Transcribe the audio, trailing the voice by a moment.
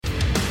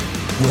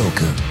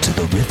Welcome to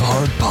the Riff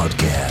Hard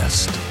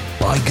Podcast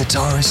by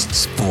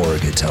guitarists for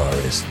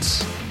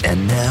guitarists.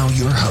 And now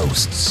your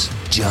hosts,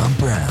 John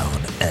Brown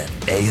and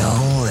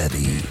Eyal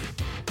Levy.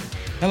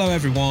 Hello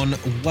everyone,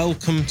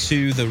 welcome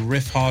to the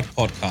Riff Hard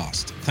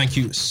Podcast. Thank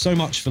you so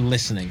much for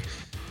listening.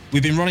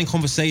 We've been running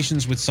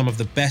conversations with some of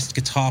the best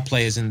guitar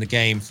players in the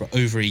game for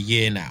over a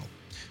year now.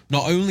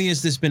 Not only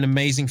has this been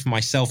amazing for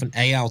myself and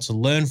Eyal to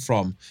learn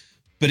from,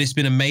 but it's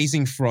been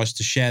amazing for us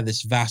to share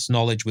this vast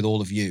knowledge with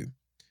all of you.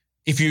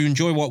 If you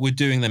enjoy what we're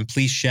doing, then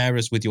please share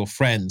us with your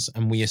friends,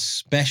 and we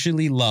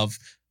especially love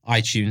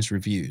iTunes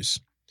reviews.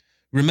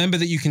 Remember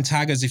that you can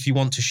tag us if you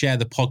want to share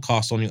the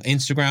podcast on your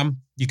Instagram.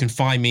 You can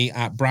find me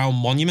at Brown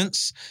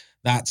Monuments.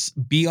 That's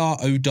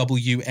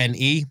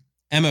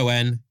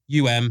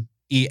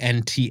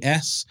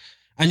BROWNEMONUMENTS.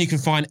 And you can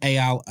find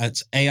Eyal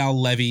at Eyal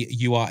Levy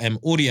URM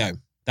Audio.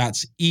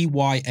 That's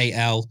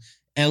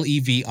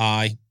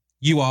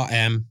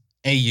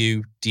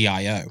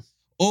EYALLEVIURMAUDIO.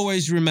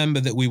 Always remember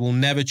that we will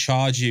never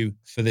charge you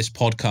for this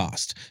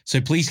podcast, so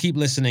please keep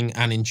listening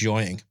and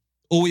enjoying.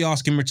 All we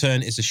ask in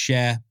return is a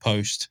share,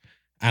 post,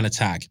 and a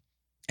tag.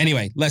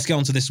 Anyway, let's get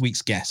on to this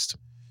week's guest.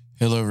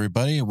 Hello,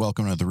 everybody.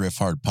 Welcome to the Riff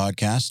Hard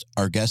Podcast.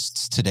 Our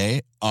guests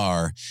today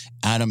are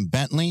Adam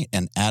Bentley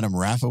and Adam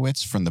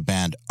Rafowitz from the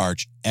band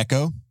Arch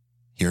Echo.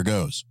 Here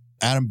goes.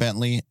 Adam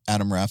Bentley,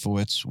 Adam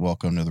Rafowitz,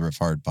 welcome to the Riff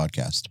Hard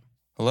Podcast.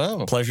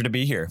 Hello. Pleasure to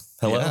be here.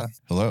 Hello. Yeah.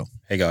 Hello.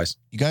 Hey, guys.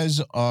 You guys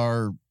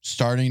are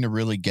starting to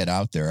really get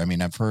out there. I mean,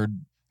 I've heard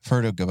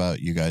about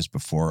you guys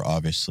before,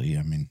 obviously.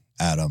 I mean,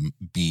 Adam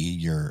B.,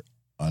 you're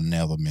on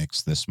Nail the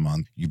Mix this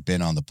month. You've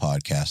been on the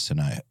podcast, and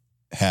I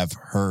have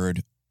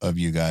heard of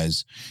you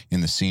guys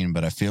in the scene,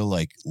 but I feel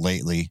like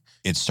lately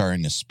it's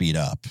starting to speed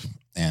up,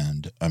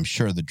 and I'm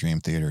sure the Dream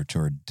Theater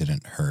tour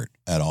didn't hurt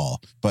at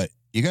all. But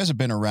you guys have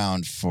been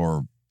around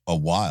for a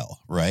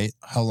while, right?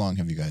 How long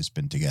have you guys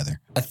been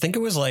together? I think it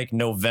was like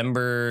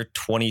November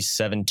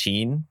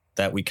 2017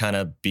 that we kind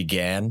of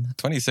began.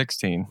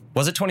 2016.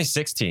 Was it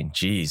 2016?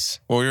 Jeez.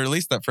 Well, we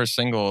released that first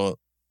single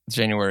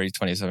January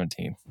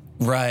 2017.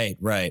 Right.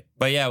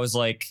 But yeah, it was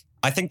like,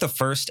 I think the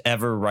first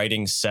ever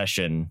writing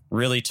session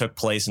really took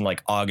place in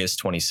like August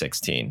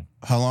 2016.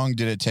 How long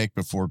did it take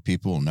before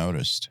people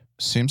noticed?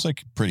 Seems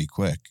like pretty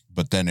quick,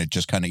 but then it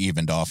just kind of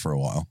evened off for a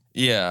while.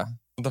 Yeah.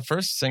 The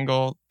first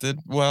single did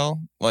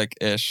well, like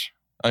ish.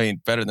 I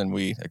mean, better than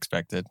we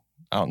expected.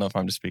 I don't know if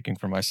I'm just speaking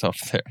for myself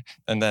there.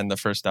 And then the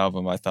first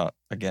album, I thought,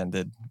 again,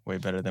 did way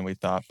better than we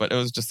thought. But it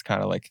was just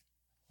kind of like,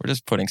 we're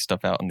just putting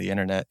stuff out on the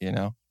internet, you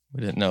know?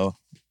 We didn't know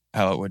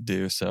how it would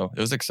do. So it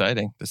was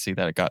exciting to see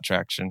that it got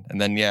traction. And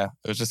then, yeah,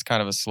 it was just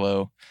kind of a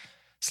slow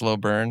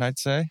burn, I'd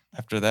say,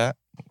 after that.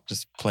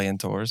 Just playing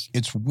tours.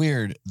 It's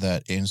weird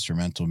that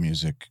instrumental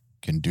music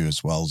can do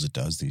as well as it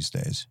does these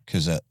days.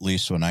 Because at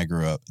least when I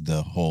grew up,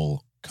 the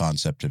whole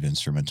concept of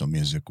instrumental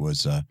music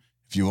was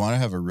if you want to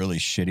have a really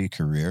shitty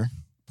career,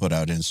 put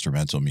out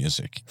instrumental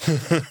music.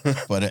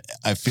 But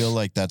I feel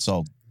like that's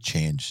all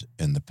changed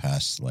in the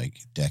past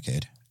like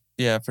decade.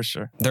 Yeah, for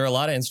sure. There are a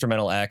lot of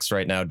instrumental acts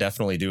right now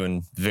definitely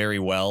doing very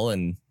well,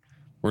 and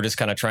we're just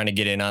kind of trying to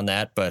get in on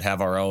that, but have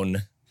our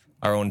own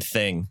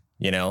thing,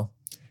 you know?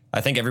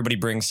 I think everybody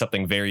brings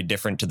something very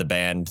different to the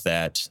band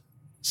that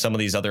some of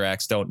these other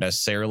acts don't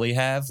necessarily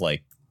have.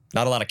 Like,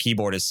 not a lot of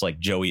keyboardists like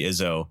Joey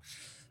Izzo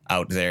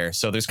out there.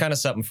 So there's kind of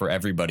something for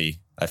everybody,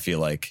 I feel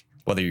like,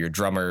 whether you're a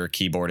drummer,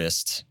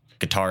 keyboardist,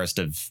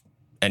 guitarist of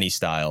any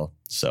style,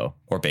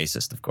 or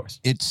bassist, of course.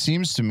 It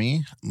seems to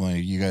me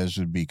like you guys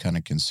would be kind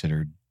of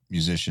considered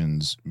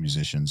musicians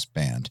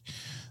band,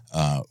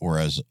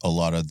 whereas a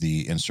lot of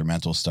the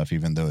instrumental stuff,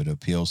 even though it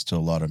appeals to a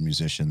lot of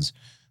musicians,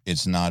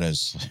 it's not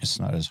as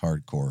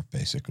hardcore,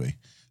 basically.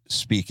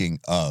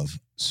 Speaking of,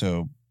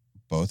 so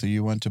both of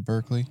you went to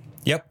Berkeley?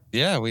 Yep.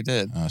 Yeah, we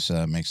did. So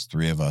that makes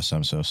three of us.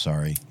 I'm so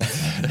sorry.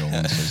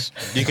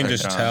 You can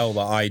just tell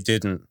that I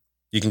didn't.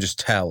 You can just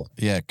tell.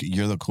 Yeah,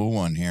 you're the cool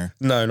one here.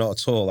 No, not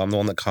at all. I'm the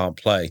one that can't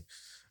play.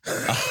 No.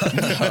 You're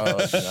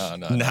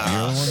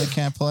the one that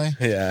can't play?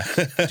 Yeah.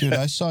 Dude,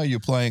 I saw you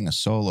playing a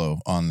solo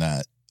on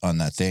that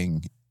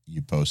thing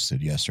you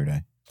posted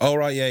yesterday. Oh,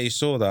 right. Yeah, you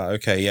saw that.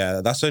 Okay,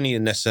 yeah. That's only a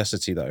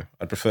necessity, though.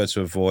 I'd prefer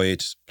to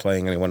avoid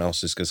playing anyone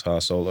else's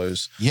guitar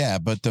solos. Yeah,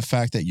 but the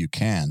fact that you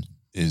can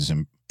is,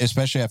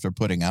 especially after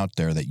putting out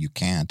there that you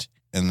can't,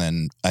 and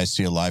then I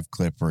see a live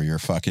clip where you're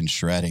fucking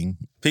shredding.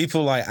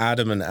 People like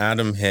Adam and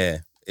Adam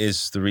here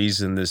is the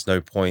reason there's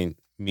no point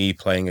me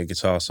playing a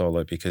guitar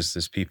solo, because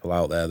there's people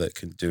out there that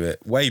can do it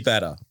way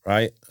better,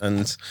 right?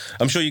 And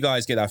I'm sure you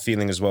guys get that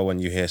feeling as well when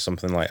you hear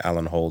something like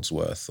Alan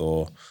Holdsworth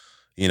or,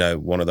 you know,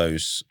 one of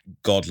those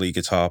godly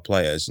guitar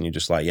players, and you're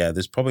just like, yeah,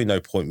 there's probably no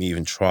point me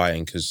even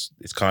trying because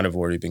it's kind of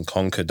already been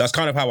conquered. That's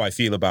kind of how I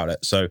feel about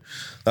it. So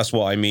that's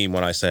what I mean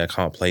when I say I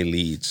can't play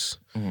leads.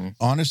 Mm-hmm.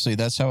 Honestly,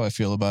 that's how I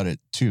feel about it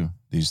too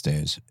these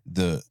days.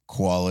 The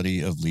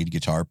quality of lead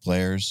guitar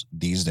players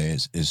these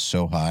days is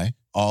so high.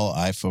 All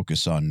I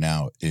focus on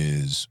now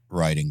is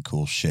writing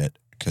cool shit,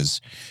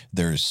 because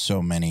there's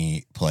so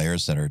many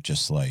players that are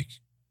just like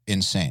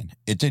insane.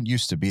 It didn't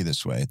used to be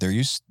this way.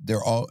 There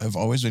have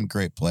always been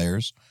great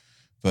players,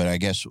 But I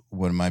guess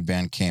when my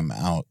band came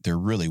out, there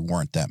really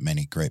weren't that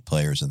many great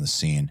players in the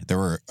scene. There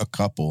were a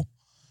couple.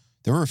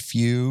 There were a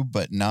few,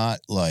 but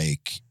not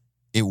like,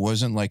 it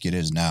wasn't like it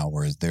is now,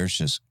 where there's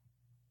just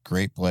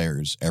great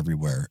players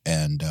everywhere.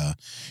 And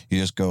you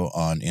just go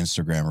on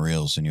Instagram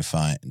Reels and you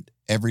find,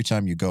 every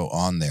time you go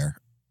on there,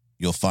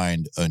 you'll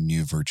find a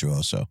new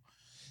virtuoso,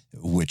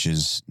 which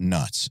is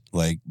nuts.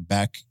 Like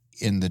back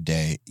in the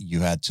day, you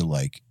had to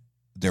like,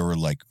 there were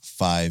like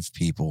 5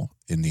 people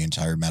in the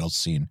entire metal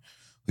scene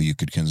who you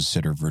could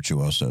consider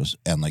virtuosos.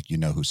 And like, you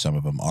know who some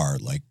of them are,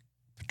 like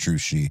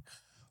Petrucci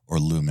or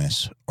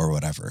Loomis or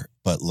whatever.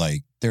 But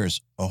like, there's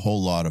a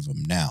whole lot of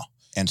them now.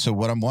 And so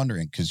what I'm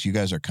wondering, because you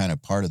guys are kind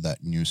of part of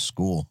that new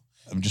school,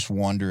 I'm just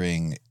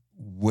wondering,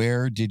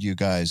 where did you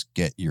guys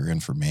get your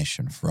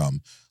information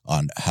from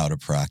on how to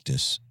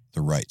practice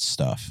the right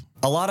stuff?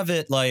 A lot of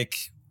it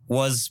like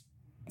was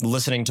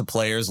listening to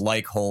players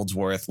like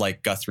Holdsworth,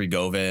 like Guthrie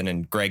Govan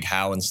and Greg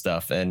Howe and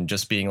stuff, and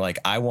just being like,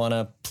 I want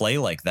to play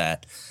like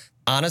that.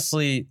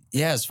 Honestly,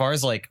 yeah, as far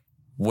as like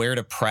where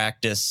to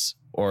practice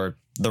or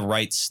the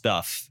right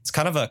stuff, it's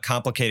kind of a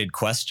complicated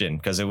question,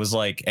 because it was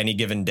like any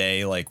given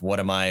day, like, what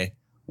am I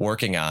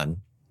working on?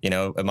 You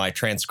know, am I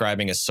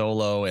transcribing a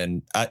solo?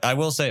 And I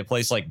will say a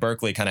place like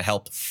Berkeley kind of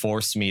helped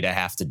force me to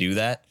have to do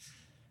that,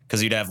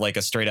 because you'd have like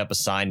a straight up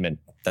assignment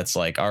that's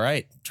like, all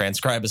right,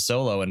 transcribe a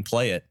solo and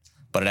play it,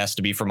 but it has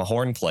to be from a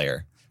horn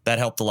player. That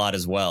helped a lot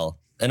as well.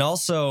 And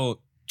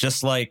also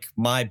just like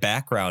my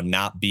background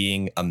not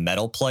being a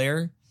metal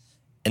player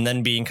and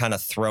then being kind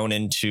of thrown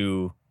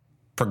into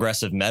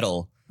progressive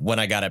metal when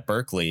I got at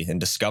Berkeley and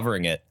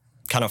discovering it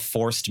kind of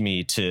forced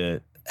me to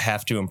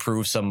have to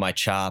improve some of my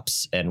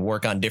chops and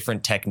work on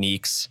different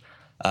techniques,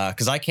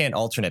 because I can't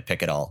alternate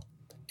pick at all.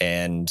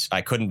 And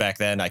I couldn't back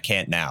then. I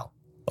can't now.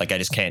 Like, I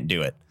just can't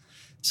do it.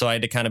 So I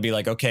had to kind of be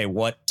like, okay,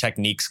 what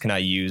techniques can I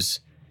use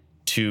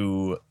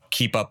to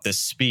keep up this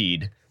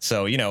speed?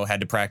 So, you know,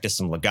 had to practice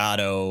some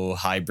legato,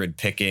 hybrid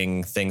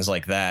picking, things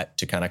like that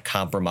to kind of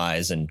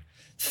compromise and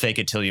fake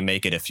it till you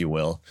make it, if you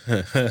will.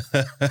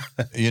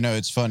 You know,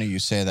 it's funny you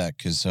say that,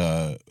 because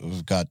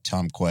we've got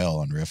Tom Quayle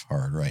on Riff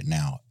Hard right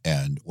now,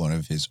 and one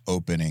of his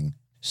opening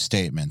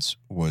statements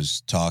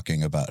was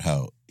talking about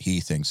how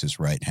he thinks his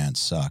right hand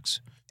sucks,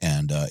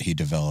 and he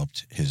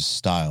developed his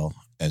style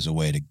as a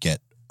way to get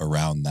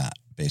around that,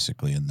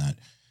 basically, in that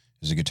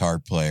as a guitar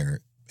player,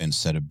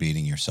 instead of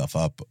beating yourself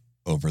up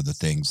over the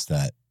things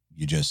that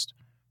you just,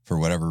 for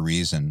whatever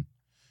reason,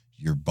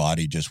 your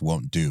body just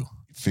won't do,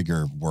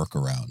 figure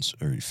workarounds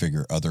or you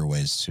figure other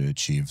ways to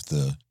achieve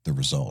the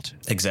result.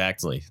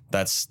 Exactly.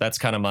 That's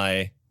kind of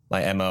my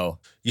MO.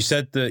 You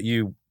said that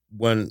you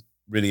weren't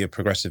really a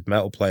progressive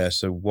metal player.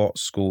 So what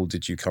school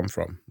did you come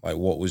from? Like,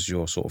 what was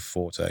your sort of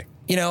forte?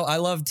 You know, I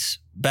loved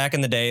back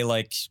in the day,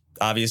 like,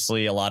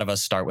 obviously a lot of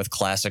us start with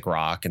classic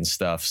rock and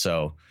stuff.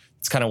 So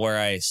it's kind of where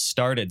I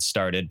started.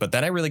 But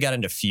then I really got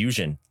into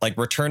fusion, like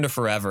Return to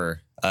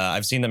Forever.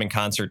 I've seen them in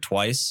concert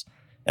twice.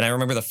 And I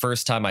remember the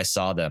first time I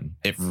saw them,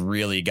 it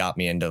really got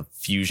me into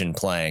fusion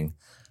playing,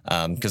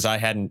 because I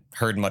hadn't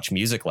heard much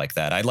music like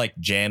that. I liked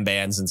jam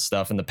bands and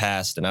stuff in the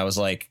past, and I was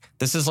like,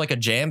 this is like a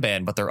jam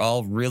band, but they're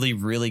all really,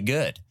 really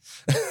good.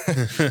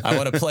 I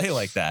want to play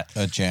like that.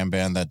 A jam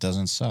band that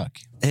doesn't suck.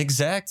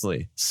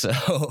 Exactly.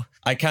 So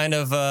I kind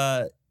of,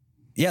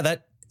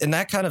 that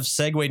kind of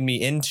segued me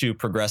into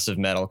progressive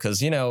metal,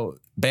 because, you know,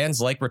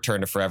 bands like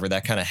Return to Forever,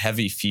 that kind of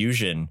heavy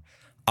fusion,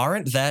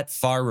 aren't that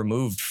far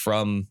removed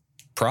from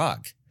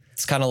prog.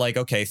 It's kind of like,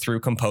 okay,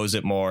 through Compose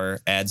It More,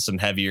 add some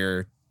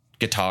heavier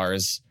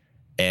guitars,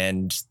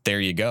 and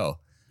there you go.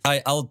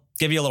 I'll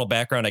give you a little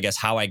background, I guess,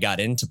 how I got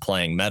into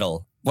playing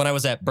metal. When I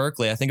was at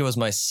Berkeley, I think it was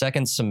my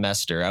second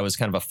semester, I was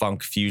kind of a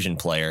funk fusion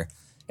player,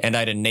 and I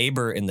had a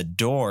neighbor in the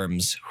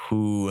dorms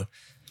who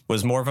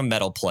was more of a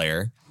metal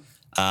player.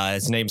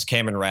 His name's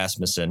Cameron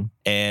Rasmussen,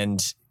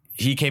 and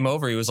he came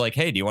over. He was like,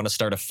 hey, do you want to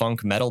start a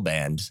funk metal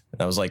band?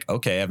 And I was like,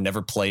 okay, I've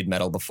never played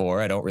metal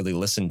before. I don't really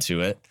listen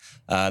to it.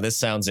 This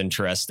sounds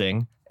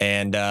interesting.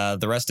 And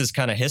the rest is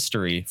kind of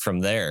history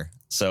from there.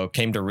 So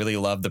came to really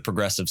love the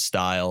progressive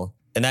style.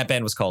 And that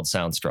band was called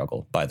Sound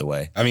Struggle, by the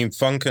way. I mean,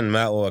 funk and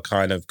metal are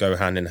kind of go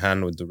hand in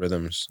hand with the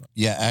rhythms.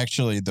 Yeah,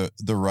 actually,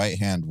 the right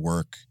hand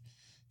work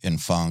in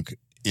funk,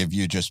 if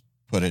you just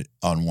put it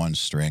on one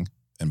string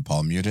and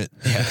palm mute it,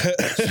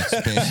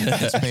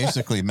 it's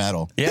basically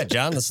metal. Yeah,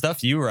 John, the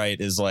stuff you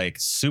write is like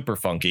super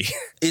funky.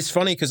 It's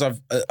funny because I've,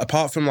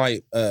 apart from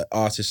like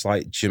artists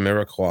like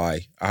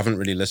Jamiroquai, I haven't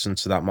really listened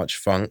to that much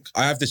funk.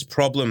 I have this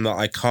problem that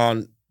I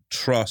can't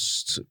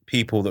trust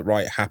people that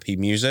write happy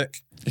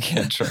music. You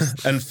can't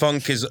trust. And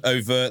funk is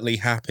overtly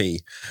happy,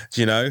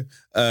 you know?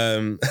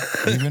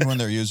 Even when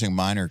they're using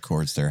minor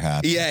chords, they're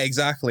happy. Yeah,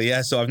 exactly.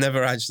 Yeah, so I've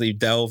never actually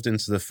delved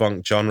into the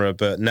funk genre,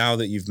 but now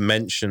that you've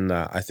mentioned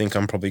that, I think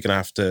I'm probably going to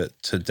have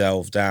to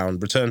delve down.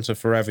 Return to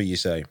Forever, you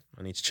say?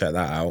 I need to check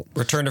that out.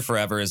 Return to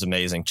Forever is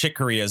amazing. Chick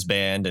Corea's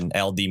band and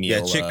Al Di Meola.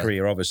 Yeah, Chick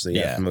Corea, obviously.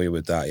 Yeah, familiar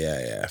with that.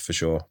 Yeah, for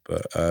sure.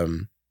 But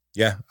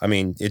yeah, I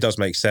mean, it does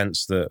make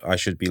sense that I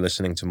should be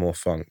listening to more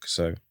funk,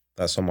 so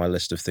That's on my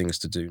list of things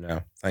to do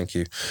now. Thank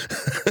you.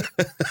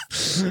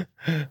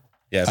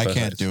 Yeah, I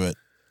can't do it.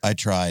 I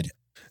tried.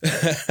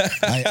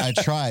 I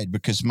tried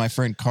because my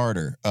friend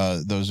Carter,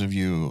 those of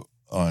you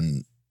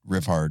on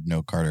Riff Hard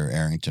know Carter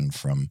Arrington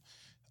from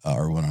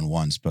our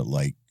one-on-ones, but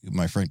like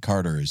my friend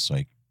Carter is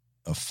like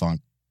a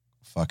funk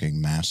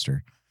fucking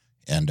master.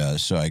 And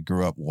so I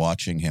grew up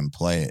watching him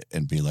play it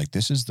and be like,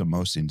 this is the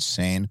most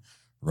insane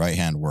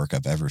right-hand work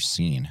I've ever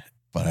seen,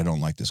 but I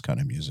don't like this kind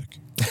of music.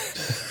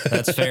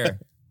 That's fair.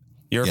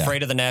 You're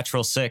afraid of the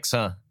natural six,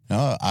 huh?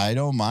 No, I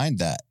don't mind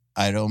that.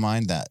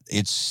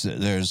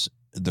 There's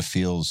the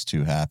feel's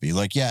too happy.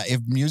 Like, yeah,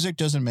 if music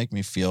doesn't make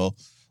me feel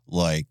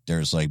like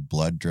there's like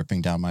blood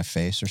dripping down my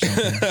face or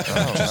something,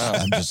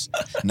 I'm just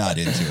not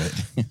into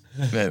it.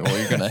 Man, well,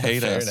 you're going to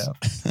hate us.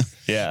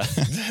 Yeah.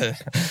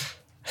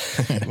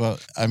 Well,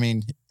 I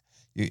mean,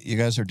 you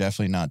guys are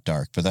definitely not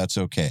dark, but that's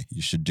okay.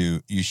 You should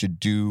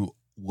do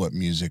what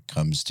music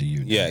comes to you.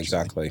 Yeah, naturally.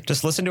 exactly.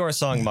 Just listen to our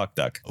song Muck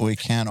Duck. We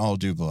can't all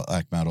do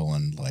black metal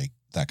and like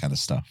that kind of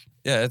stuff.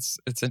 Yeah, it's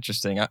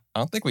interesting. I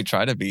don't think we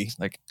try to be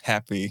like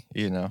happy,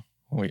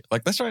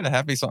 let's write a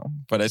happy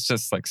song, but it's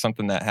just like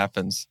something that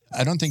happens.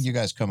 I don't think you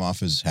guys come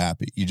off as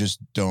happy. You're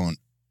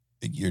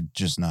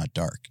just not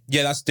dark.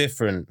 Yeah, that's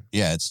different.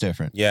 Yeah, it's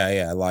different.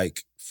 Yeah.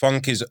 Like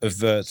funk is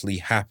overtly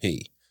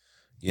happy.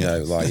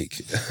 Like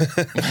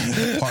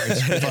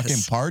It's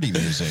fucking party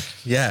music.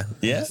 Yeah.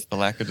 It's the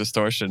lack of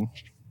distortion.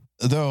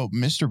 Though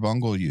Mr.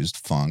 Bungle used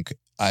funk,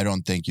 I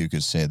don't think you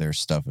could say their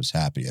stuff is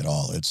happy at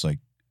all. It's like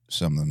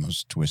some of the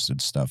most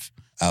twisted stuff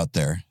out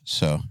there.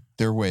 So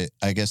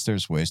I guess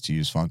there's ways to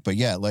use funk. But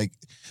yeah, like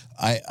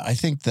I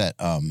think that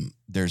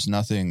there's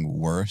nothing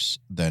worse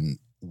than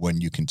when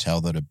you can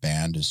tell that a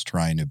band is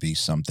trying to be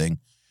something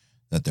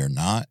that they're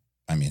not.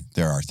 I mean,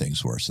 there are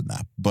things worse than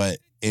that, but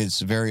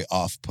it's very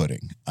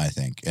off-putting, I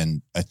think.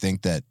 And I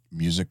think that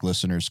music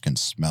listeners can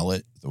smell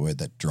it the way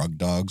that drug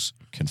dogs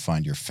can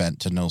find your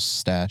fentanyl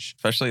stash.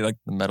 Especially like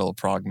the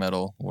prog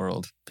metal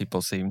world.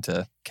 People seem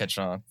to catch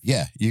on.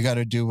 Yeah, you got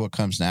to do what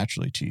comes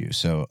naturally to you.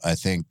 So I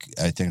think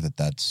that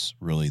that's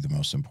really the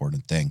most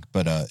important thing.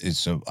 But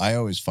so I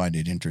always find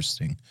it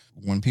interesting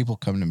when people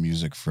come to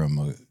music from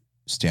a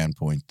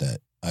standpoint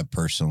that I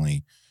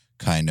personally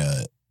kind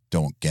of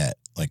don't get,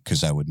 like,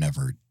 because I would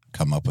never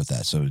come up with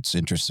that. So it's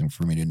interesting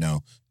for me to know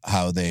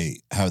how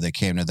they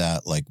came to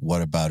that, like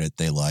what about it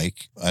they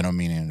like. I don't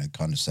mean it in a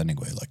condescending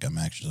way. Like I'm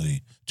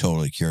actually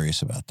totally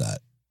curious about that.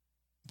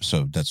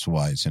 So that's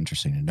why it's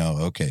interesting to know.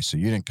 Okay, so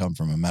you didn't come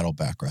from a metal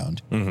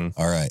background. Mm-hmm.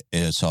 All right,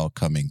 it's all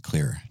coming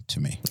clear to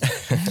me.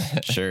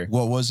 Sure.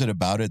 What was it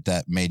about it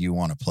that made you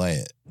want to play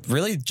it?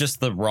 Really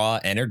just the raw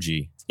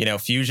energy,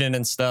 fusion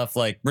and stuff.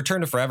 Like Return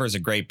to Forever is a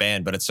great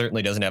band, but it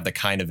certainly doesn't have the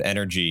kind of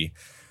energy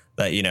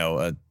that,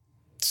 a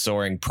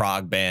soaring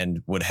prog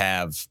band would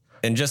have.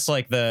 And just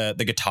like the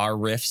guitar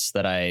riffs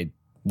that I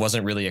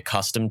wasn't really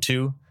accustomed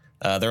to.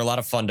 They're a lot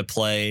of fun to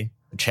play,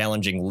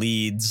 challenging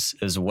leads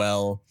as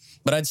well.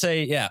 But I'd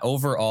say, yeah,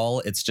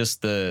 overall, it's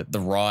just the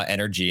raw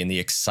energy and the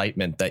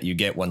excitement that you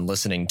get when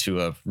listening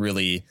to a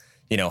really,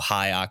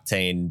 high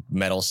octane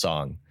metal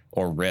song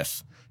or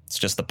riff. It's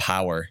just the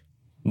power.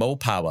 Mo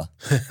power.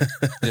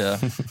 Yeah,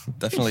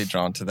 definitely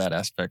drawn to that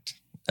aspect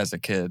as a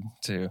kid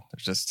too.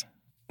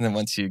 And then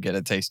once you get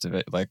a taste of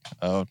it, like,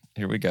 oh,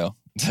 here we go.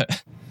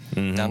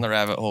 Mm-hmm. Down the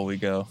rabbit hole we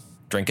go.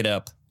 Drink it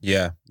up.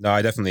 Yeah. No,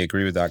 I definitely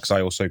agree with that because I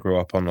also grew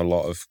up on a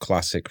lot of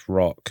classic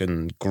rock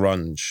and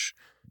grunge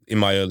in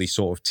my early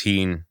sort of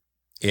teen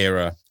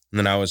era. And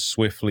then I was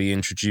swiftly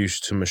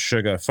introduced to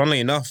Meshuggah,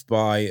 funnily enough,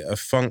 by a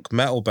funk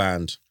metal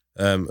band,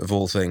 of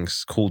all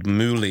things, called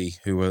Mooley,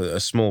 who were a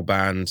small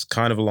band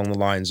kind of along the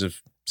lines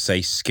of,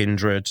 say,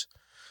 Skindred.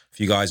 If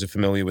you guys are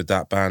familiar with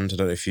that band, I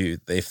don't know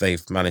if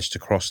they've managed to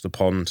cross the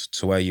pond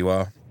to where you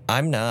are.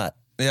 I'm not.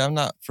 Yeah, I'm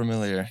not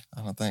familiar,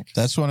 I don't think.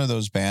 That's one of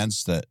those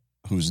bands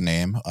whose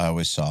name I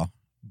always saw,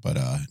 but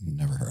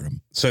never heard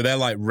them. So they're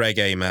like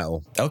reggae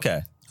metal.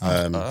 Okay.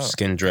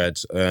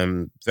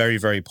 Skindred. Very,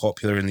 very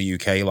popular in the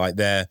UK. Like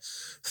they're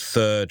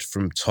third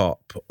from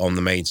top on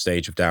the main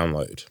stage of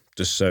Download,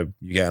 just so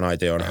you get an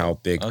idea on how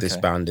big this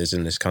band is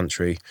in this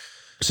country.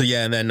 So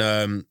yeah, and then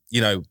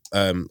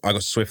I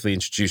got swiftly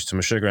introduced to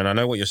Meshuggah, and I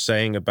know what you're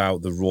saying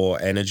about the raw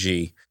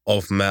energy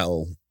of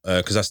metal,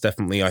 because that's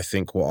definitely, I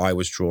think, what I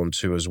was drawn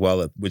to as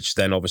well, which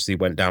then obviously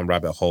went down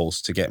rabbit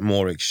holes to get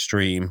more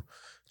extreme,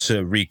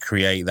 to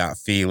recreate that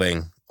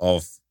feeling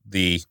of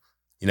the,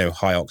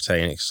 high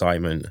octane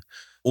excitement.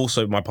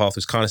 Also, my path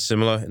was kind of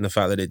similar in the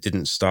fact that it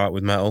didn't start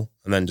with metal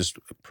and then just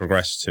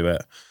progressed to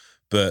it.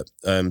 But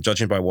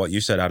judging by what you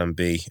said, Adam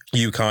B.,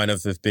 you kind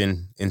of have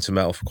been into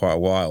metal for quite a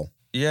while.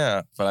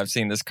 Yeah, but I've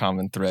seen this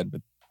common thread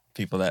with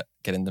people that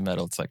get into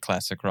metal. It's like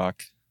classic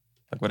rock,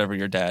 like whatever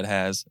your dad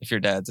has. If your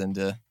dad's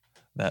into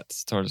that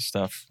sort of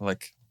stuff,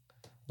 like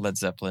Led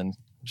Zeppelin,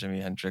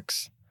 Jimi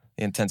Hendrix,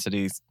 the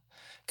intensity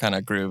kind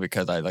of grew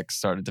because I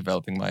started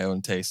developing my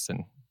own taste.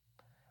 And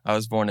I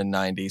was born in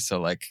 '90,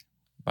 so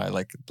by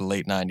the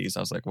late '90s,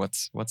 I was like,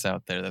 what's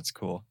out there that's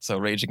cool? So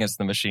Rage Against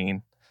the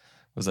Machine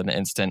was an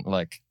instant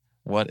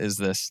what is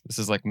this? This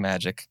is like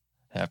magic.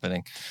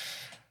 happening.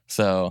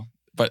 So,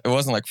 but it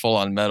wasn't like full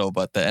on metal,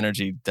 but the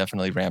energy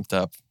definitely ramped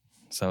up.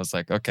 So I was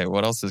like, okay,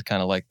 what else is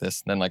kind of like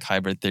this? And then like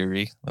Hybrid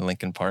Theory, the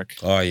Linkin Park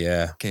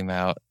came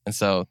out. And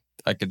so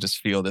I could just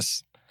feel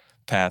this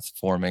path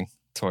forming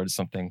towards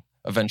something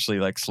eventually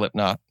like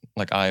Slipknot,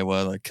 like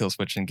Iowa, like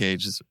Killswitch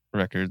Engage's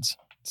records.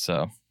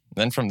 So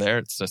then from there,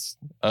 it's just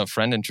a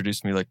friend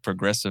introduced me like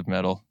progressive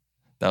metal.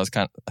 That was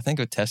kind of, I think,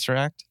 with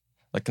Tesseract,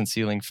 like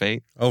Concealing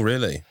Fate. Oh,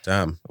 really?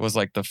 Damn. It was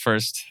like the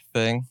first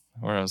thing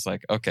where I was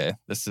like, okay,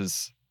 this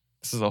is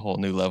a whole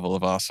new level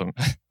of awesome.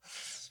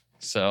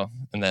 So,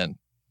 and then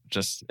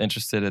just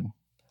interested in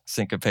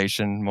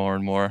syncopation more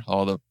and more,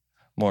 all the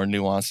more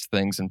nuanced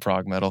things in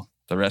prog metal.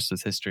 The rest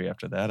is history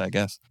after that, I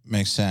guess.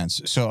 Makes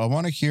sense. So I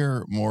want to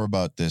hear more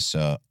about this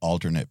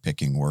alternate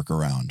picking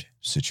workaround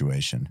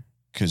situation,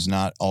 because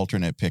not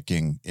alternate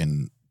picking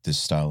in this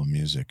style of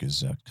music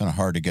is kind of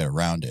hard to get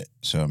around it.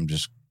 So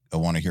I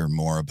want to hear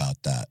more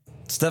about that.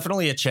 It's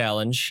definitely a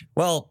challenge.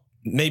 Well,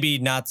 maybe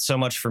not so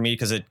much for me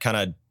because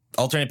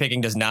alternate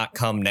picking does not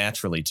come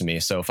naturally to me.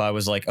 So if I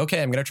was like,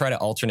 okay, I'm going to try to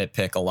alternate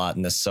pick a lot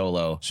in this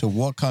solo. So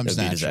what comes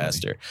naturally?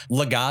 Disaster.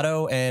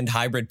 Legato and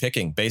hybrid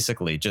picking,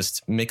 basically.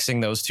 Just mixing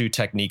those two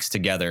techniques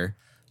together.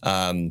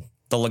 The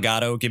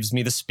legato gives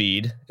me the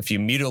speed. If you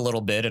mute a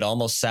little bit, it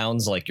almost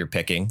sounds like you're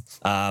picking.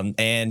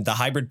 And the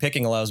hybrid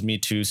picking allows me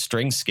to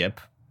string skip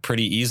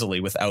pretty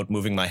easily without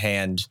moving my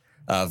hand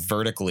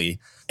vertically.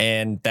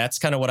 And that's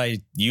kind of what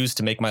I use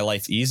to make my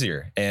life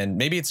easier. And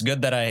maybe it's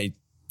good that I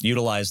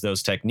utilize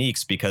those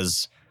techniques,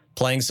 because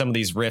playing some of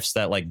these riffs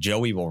that like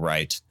Joey will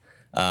write,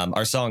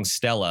 our song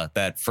Stella,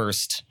 that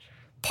first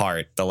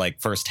part, the like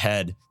first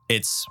head,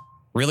 it's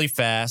really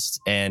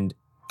fast, and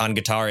on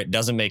guitar it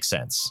doesn't make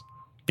sense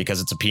because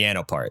it's a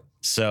piano part.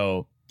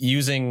 So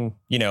using,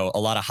 a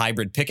lot of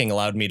hybrid picking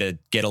allowed me to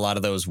get a lot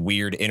of those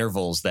weird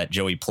intervals that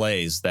Joey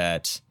plays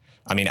that,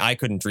 I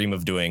couldn't dream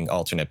of doing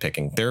alternate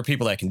picking. There are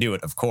people that can do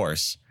it, of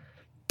course,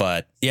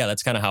 but yeah,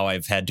 that's kind of how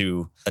I've had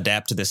to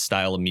adapt to this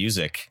style of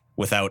music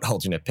without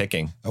alternate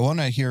picking. I want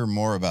to hear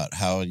more about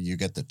how you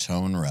get the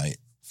tone right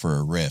for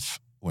a riff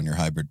when you're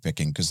hybrid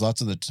picking, because lots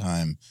of the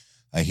time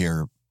I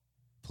hear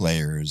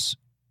players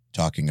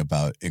talking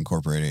about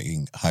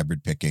incorporating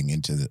hybrid picking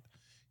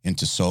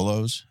into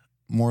solos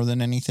more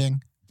than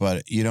anything,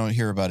 but you don't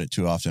hear about it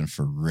too often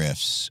for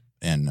riffs.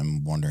 And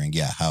I'm wondering,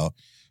 how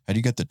do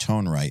you get the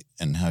tone right,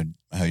 and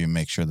how you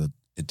make sure that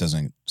it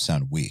doesn't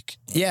sound weak?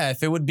 Yeah,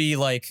 if it would be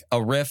like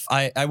a riff,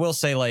 I will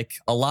say like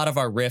a lot of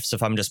our riffs,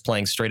 if I'm just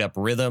playing straight up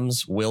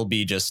rhythms, will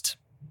be just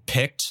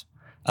picked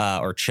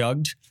or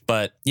chugged.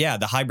 But yeah,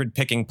 the hybrid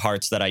picking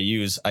parts that I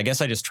use, I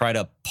guess I just try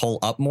to pull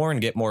up more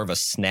and get more of a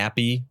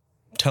snappy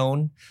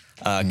tone,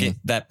 get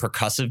that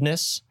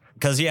percussiveness.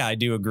 Because yeah, I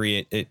do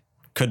agree it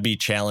could be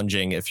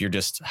challenging if you're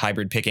just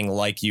hybrid picking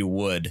like you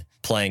would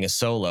playing a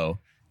solo,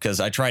 because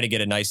I try to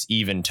get a nice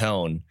even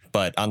tone.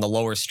 But on the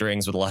lower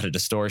strings with a lot of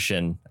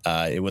distortion,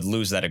 it would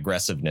lose that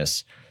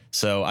aggressiveness.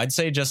 So I'd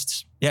say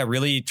just,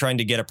 really trying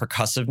to get a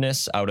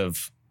percussiveness out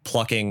of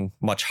plucking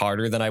much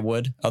harder than I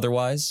would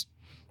otherwise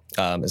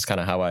is kind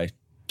of how I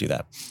do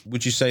that.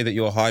 Would you say that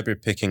your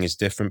hybrid picking is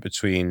different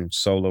between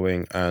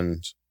soloing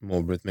and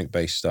more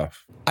rhythmic-based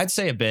stuff? I'd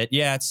say a bit.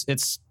 Yeah,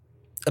 it's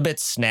a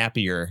bit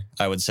snappier,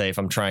 I would say, if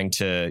I'm trying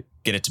to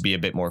get it to be a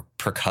bit more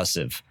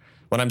percussive.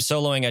 When I'm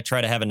soloing, I try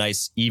to have a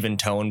nice even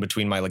tone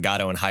between my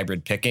legato and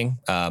hybrid picking.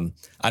 I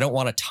don't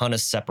want a ton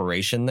of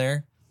separation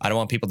there. I don't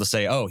want people to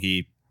say, oh,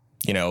 he,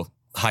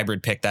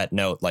 hybrid picked that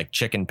note like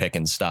chicken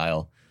picking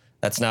style.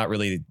 That's not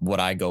really what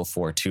I go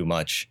for too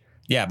much.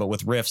 Yeah, but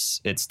with riffs,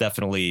 it's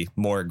definitely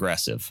more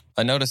aggressive.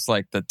 I noticed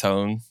like the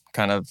tone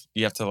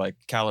you have to like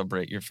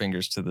calibrate your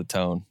fingers to the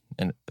tone,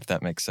 and if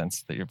that makes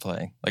sense that you're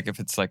playing. Like if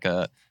it's like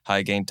a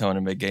high gain tone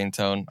or mid gain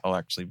tone, I'll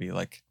actually be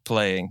like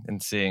playing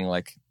and seeing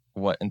like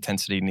what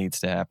intensity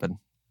needs to happen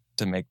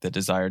to make the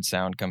desired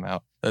sound come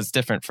out. That's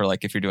different for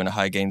like if you're doing a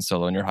high gain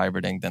solo and you're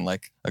hybriding than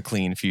like a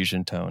clean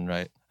fusion tone,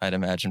 right? I'd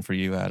imagine for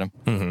you, Adam.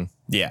 Mm-hmm.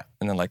 Yeah.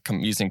 And then like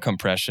using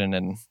compression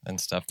and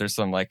stuff. There's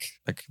some like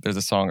there's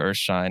a song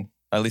Earthshine,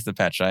 at least the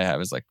patch I have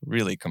is like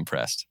really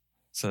compressed,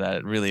 so that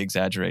it really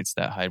exaggerates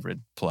that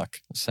hybrid pluck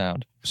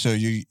sound. So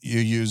you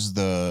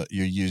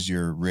use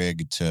your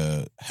rig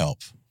to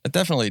help. It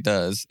definitely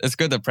does. It's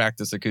good to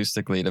practice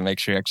acoustically to make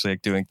sure you're actually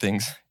like doing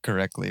things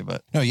correctly.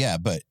 But no, yeah,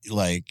 but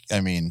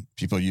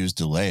people use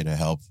delay to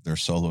help their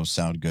solos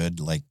sound good.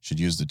 Like, should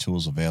use the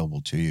tools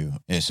available to you.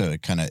 Yeah, so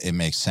it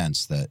makes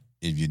sense that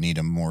if you need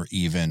a more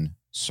even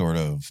sort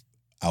of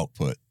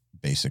output,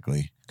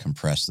 basically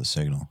compress the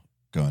signal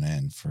going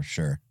in for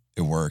sure.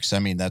 It works.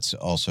 That's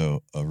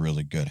also a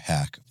really good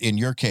hack. In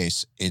your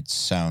case, it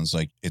sounds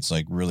like it's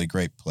like really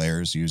great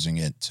players using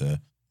it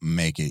to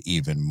make it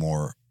even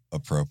more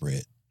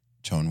appropriate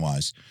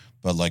tone-wise.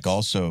 But like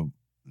also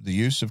the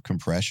use of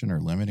compression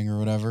or limiting or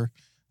whatever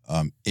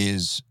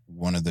is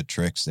one of the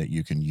tricks that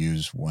you can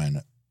use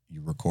when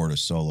you record a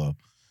solo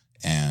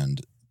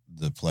and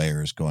the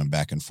player is going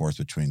back and forth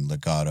between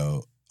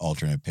legato,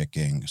 alternate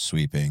picking,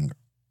 sweeping,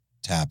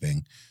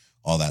 tapping,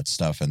 all that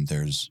stuff. And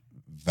there's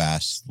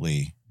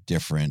vastly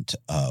different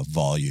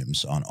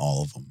volumes on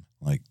all of them.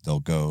 Like they'll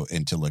go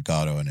into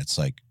legato and it's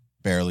like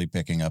barely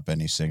picking up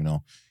any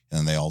signal, and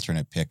then they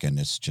alternate pick and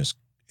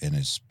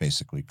it's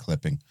basically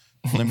clipping.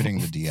 Limiting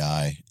the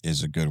DI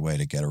is a good way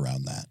to get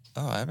around that.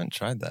 Oh, I haven't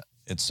tried that.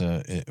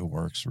 It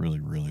works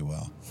really, really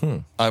well.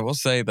 I will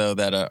say though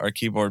that our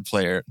keyboard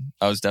player,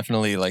 I was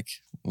definitely like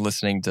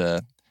listening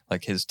to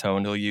like his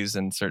tone he'll use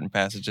in certain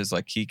passages.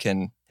 Like he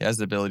has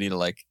the ability to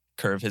like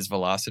curve his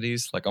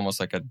velocities, like almost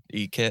like a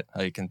E kit.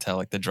 How you can tell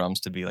like the drums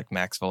to be like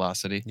max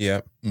velocity.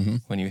 Yeah. Mm-hmm.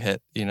 When you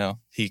hit,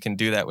 he can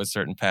do that with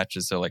certain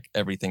patches. So like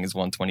everything is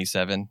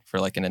 127 for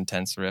like an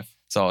intense riff.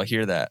 So I'll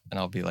hear that and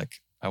I'll be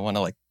like, I want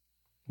to like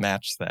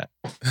match that.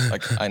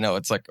 Like I know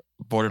it's like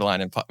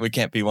borderline and we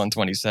can't be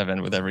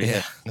 127 with every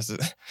hit.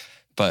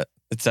 But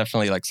it's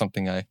definitely like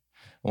something I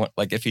want.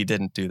 Like if he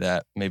didn't do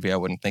that, maybe I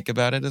wouldn't think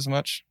about it as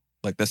much.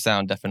 Like the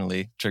sound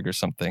definitely triggers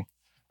something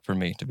for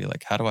me to be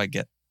like, how do I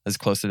get as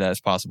close to that as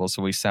possible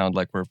so we sound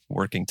like we're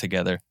working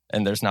together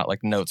and there's not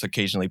like notes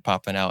occasionally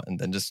popping out and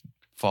then just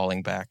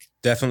falling back.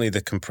 Definitely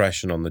the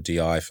compression on the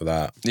DI for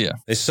that. Yeah.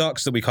 It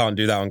sucks that we can't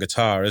do that on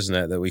guitar, isn't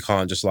it? That we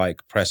can't just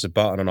like press a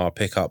button on our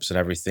pickups and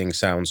everything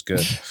sounds good.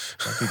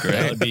 That'd be great.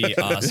 That would be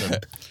awesome.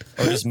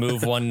 Or just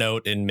move one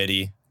note in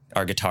MIDI,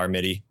 our guitar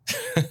MIDI.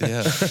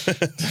 Yeah.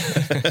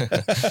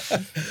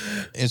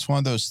 It's one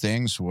of those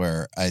things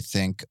where I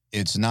think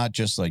it's not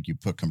just like you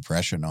put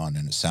compression on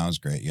and it sounds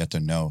great. You have to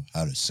know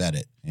how to set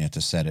it. You have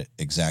to set it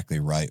exactly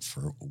right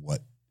for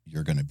what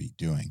you're going to be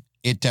doing.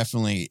 It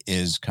definitely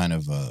is kind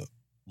of a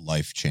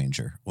life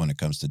changer when it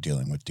comes to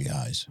dealing with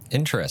DIs.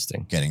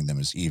 Interesting. Getting them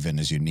as even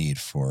as you need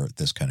for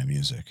this kind of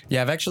music.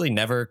 Yeah, I've actually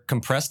never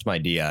compressed my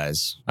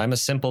DIs. I'm a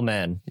simple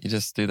man, You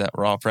just do that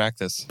raw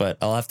practice. but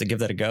I'll have to give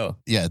that a go.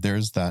 Yeah,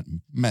 there's that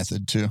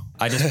method too.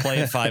 I just play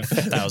it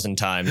 5,000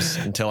 times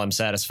until I'm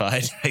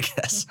satisfied, I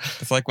guess.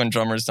 It's like when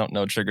drummers don't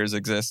know triggers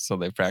exist, so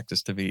they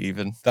practice to be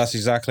even. That's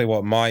exactly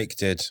what Mike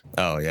did.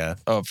 Oh, yeah.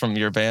 Oh, from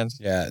your band?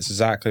 Yeah, it's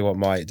exactly what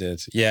Mike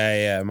did.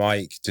 Yeah.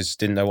 Mike just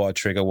didn't know what a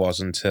trigger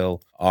was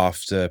until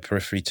after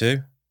Periphery 2,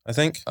 I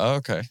think. Oh,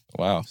 okay.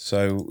 Wow.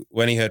 So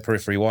when he heard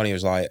Periphery 1, he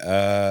was like,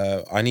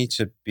 I need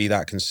to be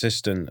that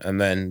consistent. And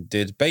then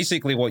did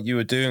basically what you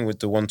were doing with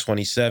the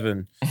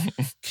 127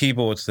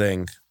 keyboard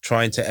thing,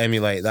 trying to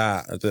emulate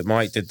that. That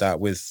Mike did that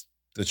with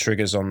the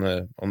triggers on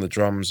the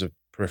drums of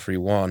Periphery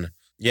 1.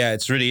 Yeah,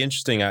 it's really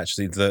interesting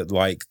actually that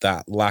like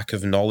that lack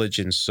of knowledge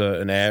in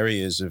certain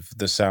areas of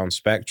the sound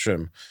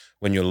spectrum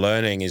when you're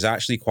learning is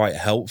actually quite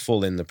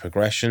helpful in the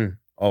progression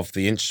of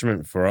the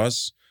instrument for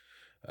us.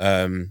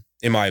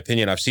 In my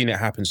opinion, I've seen it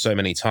happen so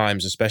many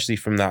times, especially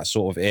from that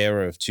sort of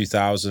era of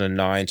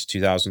 2009 to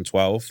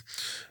 2012,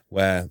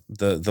 where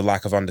the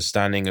lack of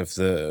understanding of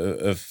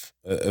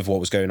what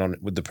was going on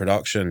with the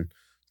production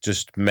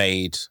just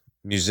made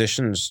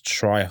musicians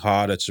try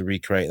harder to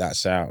recreate that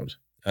sound.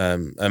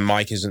 And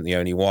Mike isn't the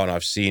only one.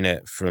 I've seen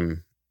it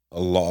from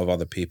a lot of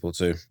other people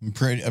too.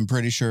 I'm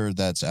pretty sure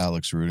that's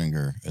Alex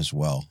Rudinger as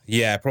well.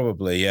 Yeah,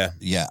 probably. Yeah.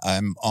 Yeah,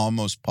 I'm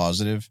almost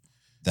positive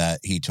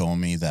that he told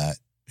me that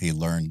he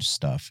learned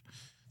stuff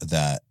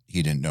that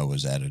he didn't know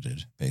was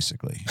edited,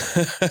 basically.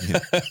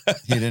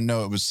 He didn't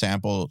know it was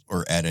sampled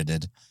or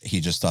edited. He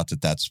just thought that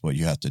that's what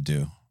you have to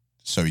do.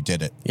 So he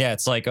did it. Yeah,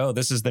 it's like, oh,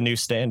 this is the new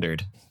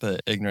standard. The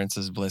ignorance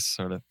is bliss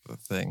sort of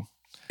thing.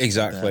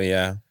 Exactly,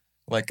 yeah.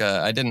 Like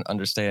I didn't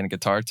understand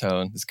guitar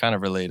tone. It's kind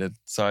of related.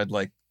 So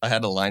I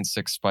had a Line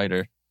 6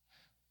 Spider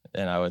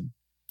and I would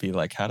be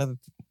like, how did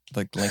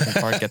like Linkin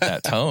Park get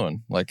that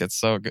tone? Like it's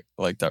so good.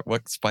 Like that.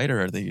 What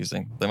spider are they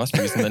using? They must be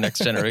using the next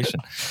generation.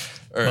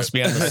 Or Must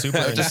be on the super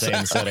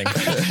insane setting.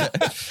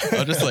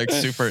 I'm just like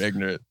super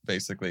ignorant,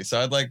 basically. So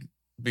I'd like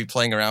be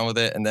playing around with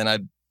it, and then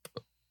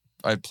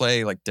I'd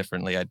play like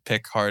differently. I'd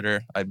pick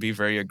harder. I'd be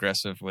very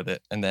aggressive with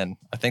it, and then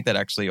I think that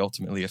actually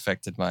ultimately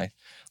affected my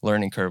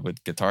learning curve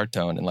with guitar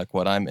tone and like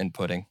what I'm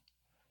inputting.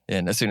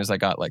 And as soon as I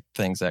got like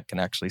things that can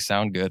actually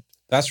sound good.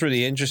 That's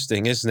really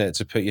interesting, isn't it?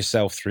 To put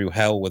yourself through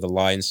hell with a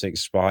Line 6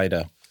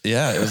 Spider.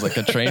 Yeah, it was like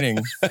a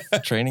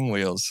training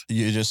wheels.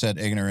 You just said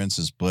ignorance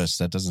is bliss.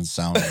 That doesn't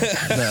sound like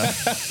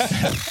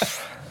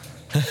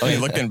I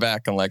mean, looking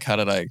back, I'm like, how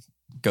did I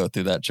go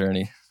through that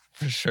journey?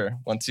 For sure.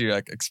 Once you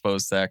like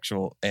expose to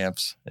actual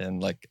amps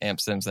and like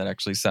amp sims that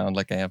actually sound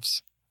like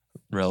amps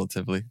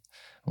relatively,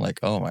 I'm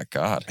like, oh my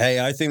God. Hey,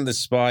 I think the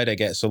Spider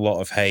gets a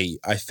lot of hate.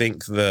 I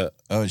think that...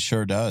 Oh, it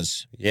sure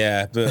does.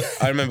 Yeah, but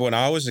I remember when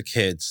I was a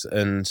kid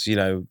and,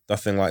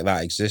 nothing like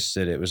that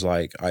existed. It was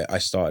like I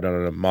started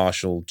on a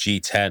Marshall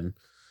G10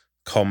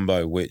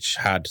 combo, which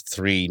had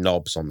 3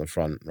 knobs on the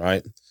front,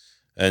 right?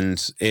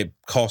 And it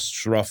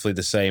cost roughly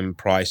the same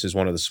price as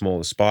one of the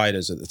smaller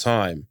Spiders at the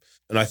time.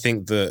 And I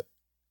think that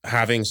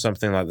having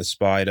something like the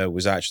Spider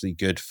was actually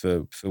good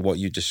for what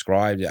you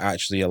described. It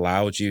actually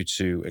allowed you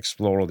to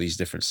explore all these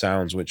different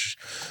sounds, which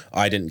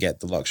I didn't get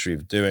the luxury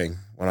of doing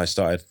when I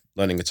started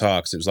learning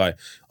guitar, because it was like,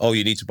 oh,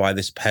 you need to buy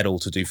this pedal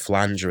to do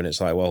flanger. And it's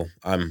like, well,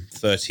 I'm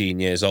 13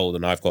 years old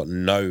and I've got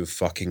no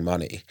fucking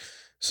money.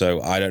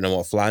 So I don't know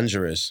what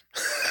flanger is.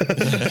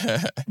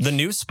 The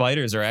new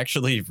spiders are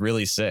actually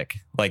really sick.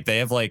 Like they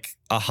have like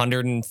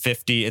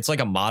 150. It's like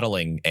a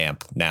modeling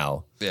amp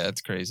now. Yeah,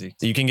 it's crazy.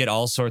 You can get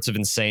all sorts of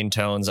insane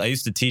tones. I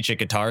used to teach at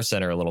Guitar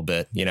Center a little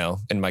bit,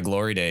 in my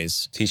glory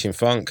days. Teaching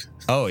funk.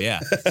 Oh, yeah.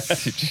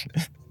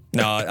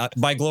 No,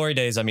 by glory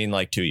days, I mean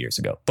like 2 years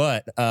ago.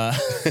 But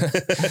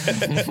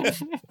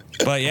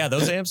but yeah,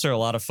 those amps are a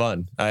lot of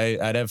fun.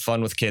 I'd have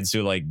fun with kids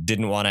who like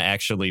didn't want to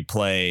actually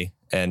play.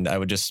 And I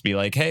would just be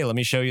like, hey, let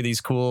me show you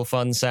these cool,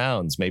 fun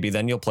sounds. Maybe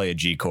then you'll play a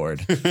G chord.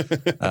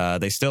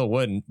 They still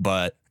wouldn't,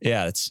 but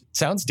yeah, it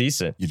sounds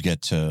decent. You'd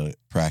get to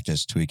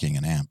practice tweaking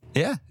an amp.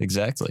 Yeah,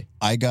 exactly.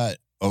 I got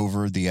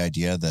over the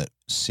idea that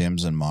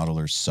Sims and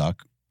modelers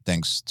suck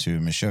thanks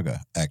to Meshuggah,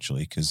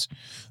 actually, because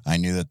I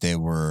knew that they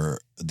were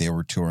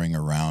touring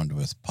around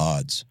with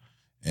pods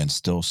and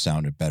still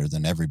sounded better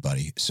than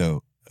everybody.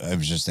 So I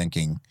was just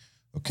thinking,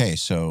 okay,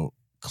 so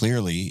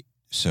clearly,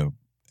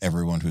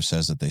 everyone who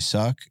says that they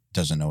suck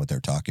doesn't know what they're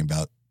talking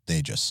about.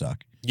 They just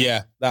suck.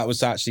 Yeah, that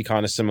was actually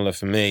kind of similar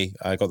for me.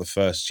 I got the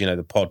first,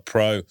 the Pod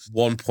Pro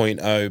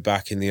 1.0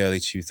 back in the early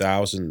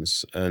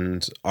 2000s.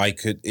 And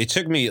it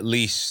took me at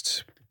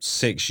least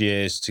 6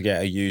 years to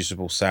get a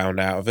usable sound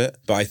out of it.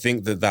 But I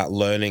think that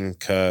learning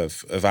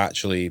curve of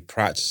actually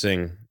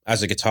practicing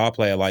as a guitar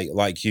player,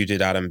 like you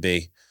did, Adam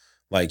B.,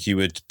 like you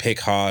would pick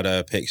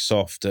harder, pick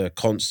softer,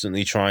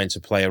 constantly trying to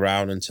play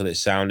around until it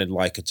sounded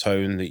like a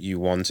tone that you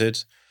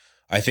wanted.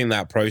 I think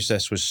that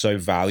process was so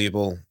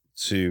valuable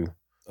to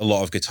a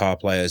lot of guitar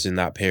players in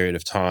that period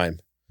of time.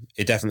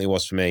 It definitely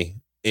was for me.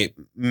 It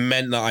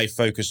meant that I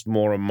focused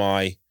more on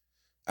my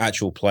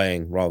actual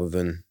playing rather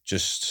than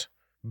just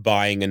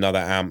buying another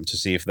amp to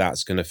see if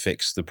that's going to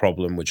fix the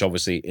problem, which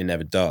obviously it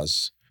never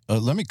does.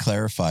 Let me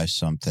clarify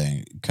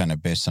something kind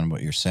of based on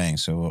what you're saying.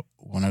 So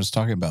when I was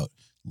talking about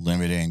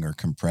limiting or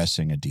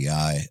compressing a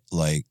DI,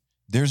 like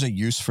there's a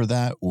use for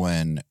that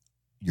when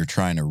you're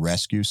trying to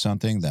rescue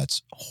something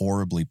that's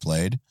horribly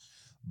played.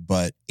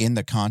 But in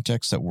the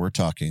context that we're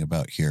talking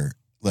about here,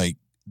 like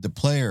the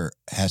player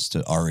has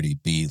to already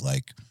be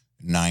like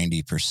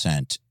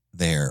 90%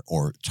 there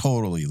or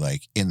totally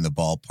like in the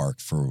ballpark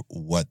for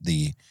what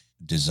the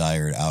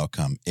desired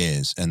outcome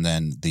is. And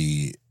then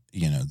the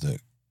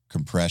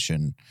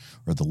compression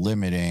or the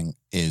limiting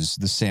is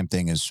the same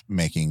thing as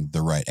making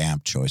the right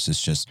amp choice.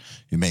 It's just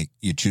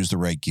you choose the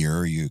right gear,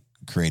 or you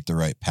create the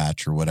right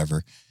patch or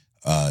whatever,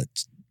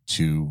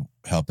 to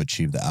help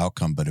achieve the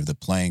outcome. But if the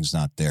playing's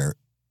not there,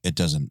 it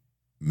doesn't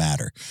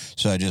matter.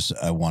 So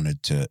I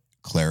wanted to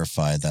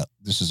clarify that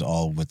this is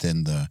all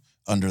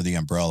under the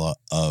umbrella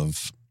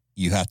of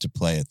you have to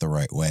play it the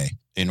right way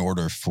in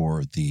order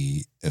for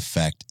the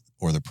effect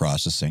or the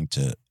processing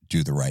to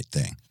do the right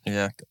thing.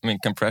 Yeah. I mean,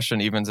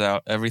 compression evens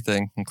out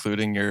everything,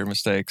 including your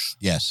mistakes.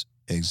 Yes,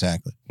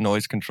 exactly.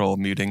 Noise control,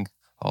 muting,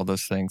 all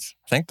those things.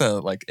 I think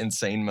the like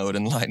insane mode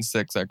in line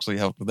 6 actually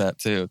helped with that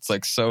too. It's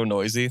like so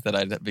noisy that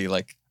I'd be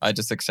like, I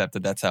just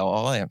accepted that's how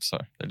all amps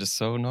are. They're just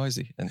so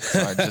noisy. And so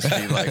I'd just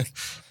be like,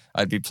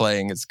 I'd be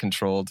playing as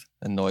controlled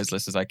and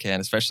noiseless as I can,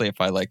 especially if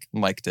I like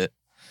mic'd it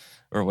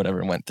or whatever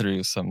and went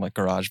through some like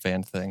garage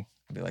band thing.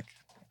 I'd be like,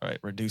 all right,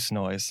 reduce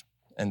noise.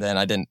 And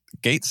then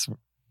gates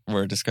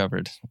were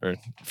discovered, or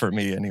for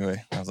me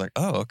anyway. I was like,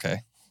 oh, okay.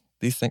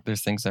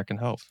 There's things that can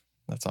help.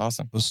 That's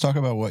awesome. Let's talk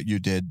about what you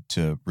did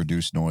to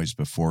reduce noise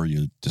before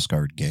you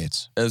discovered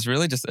gates. It was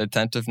really just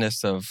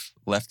attentiveness of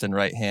left and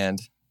right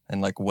hand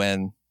and like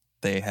when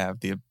they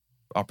have the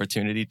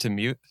opportunity to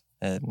mute.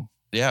 And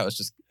yeah, it was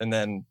just, and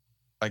then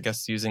I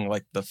guess using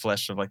like the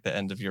flesh of like the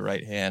end of your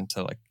right hand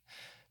to like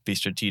be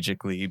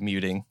strategically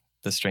muting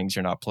the strings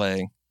you're not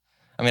playing.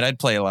 I mean, I'd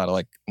play a lot of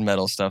like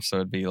metal stuff, so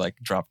it'd be like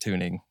drop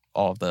tuning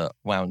all the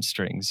wound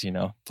strings,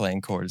 playing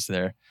chords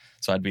there.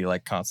 So I'd be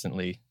like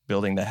constantly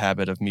building the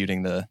habit of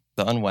muting the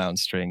unwound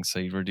strings, so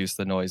you reduce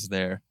the noise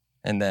there.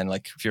 And then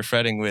like if you're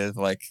fretting with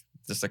like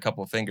just a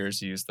couple of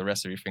fingers, you use the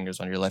rest of your fingers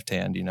on your left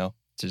hand,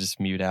 to just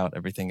mute out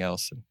everything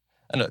else.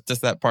 And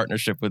just that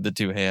partnership with the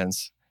two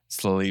hands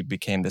slowly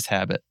became this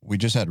habit. We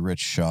just had Rich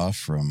Shaw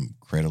from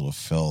Cradle of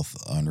Filth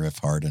on Riff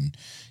Hard, and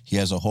he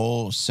has a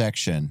whole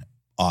section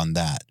on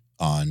that,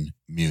 on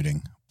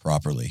muting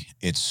properly.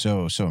 It's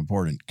so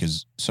important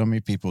because so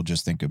many people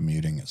just think of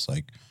muting as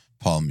like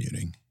palm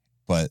muting,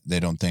 but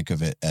they don't think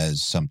of it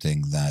as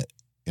something that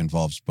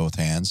involves both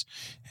hands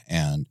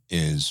and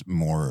it's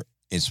more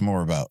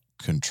about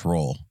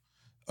control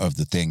of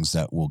the things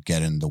that will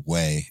get in the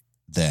way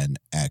than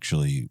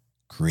actually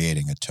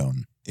creating a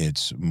tone.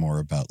 It's more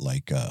about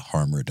like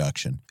harm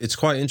reduction. It's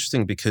quite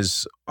interesting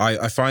because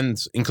I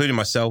find, including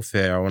myself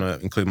here, I want to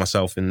include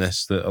myself in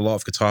this, that a lot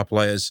of guitar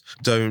players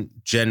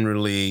don't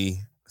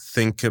generally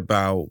think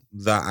about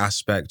that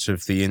aspect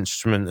of the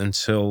instrument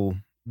until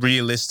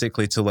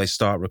they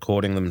start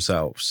recording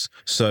themselves.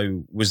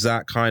 So was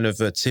that kind of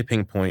a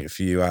tipping point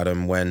for you,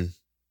 Adam, when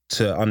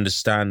to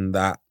understand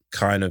that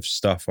kind of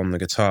stuff on the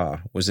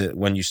guitar? Was it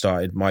when you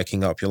started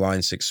miking up your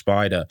Line 6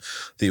 Spider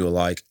that you were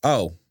like,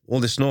 oh, all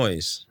this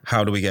noise,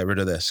 how do we get rid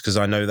of this? Because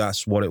I know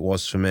that's what it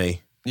was for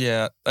me.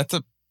 Yeah,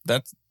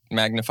 that's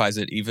magnifies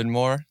it even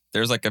more.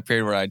 There's like a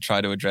period where I'd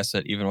try to address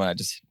it even when I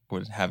just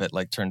would have it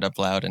like turned up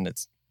loud and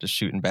it's just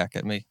shooting back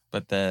at me.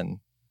 But then,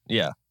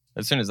 yeah,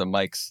 as soon as the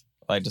mic's,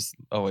 I just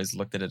always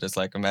looked at it as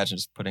like, imagine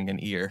just putting an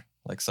ear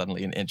like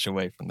suddenly an inch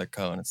away from the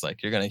cone. It's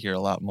like, you're going to hear a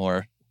lot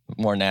more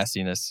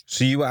nastiness.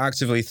 So you were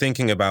actively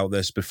thinking about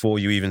this before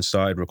you even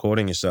started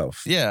recording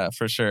yourself? Yeah,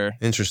 for sure.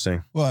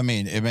 Interesting. Well, I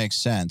mean, it makes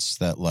sense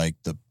that like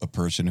a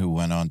person who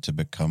went on to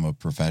become a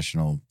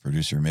professional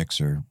producer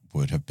mixer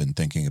would have been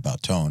thinking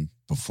about tone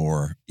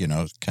before,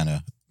 kind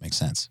of makes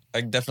sense.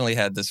 I definitely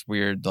had this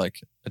weird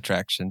like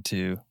attraction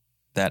to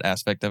that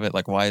aspect of it.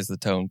 Like, why is the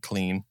tone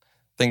clean?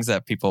 Things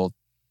that people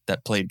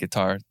that played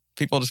guitar,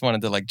 people just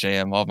wanted to like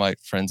jam. All my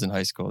friends in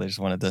high school, they just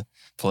wanted to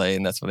play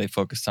and that's what they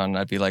focused on. And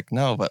I'd be like,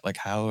 no, but like,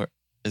 how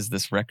is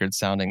this record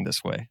sounding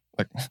this way?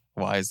 Like,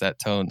 why is that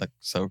tone like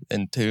so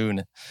in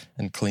tune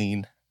and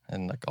clean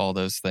and like all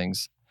those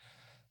things?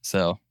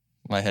 So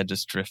my head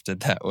just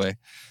drifted that way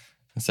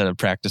instead of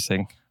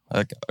practicing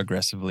like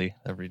aggressively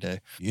every day.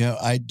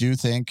 I do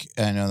think,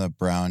 I know that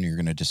Brown, you're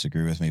going to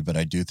disagree with me, but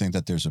I do think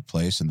that there's a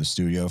place in the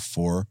studio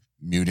for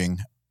muting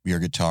your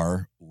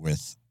guitar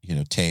with,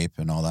 tape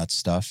and all that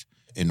stuff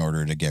in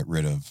order to get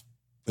rid of,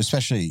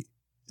 especially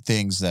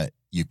things that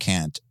you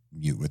can't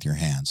mute with your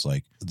hands,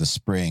 like the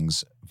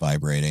springs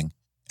vibrating.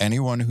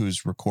 Anyone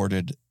who's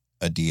recorded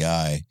a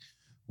DI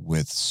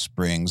with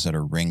springs that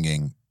are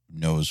ringing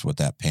knows what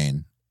that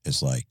pain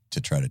is like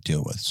to try to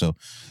deal with. So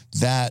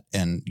that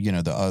and,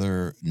 the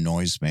other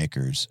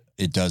noisemakers,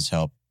 it does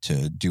help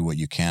to do what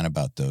you can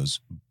about those.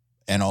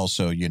 And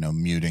also,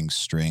 muting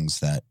strings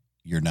that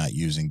you're not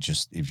using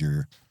just if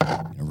you're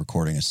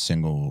recording a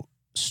single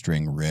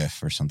string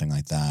riff or something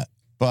like that.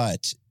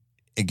 But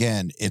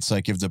again, it's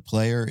like if the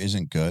player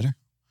isn't good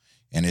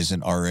and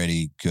isn't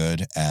already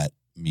good at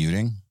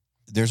muting,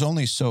 there's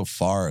only so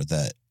far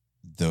that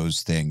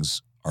those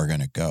things are going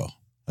to go.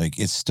 Like,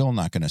 it's still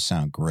not going to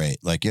sound great.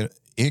 Like,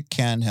 it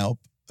can help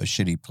a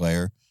shitty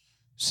player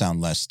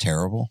sound less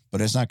terrible,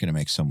 but it's not going to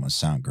make someone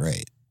sound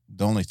great.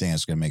 The only thing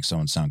that's going to make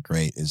someone sound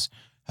great is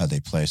how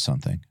they play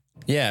something.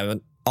 Yeah,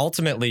 but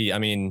ultimately, I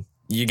mean,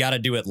 you got to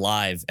do it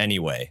live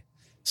anyway.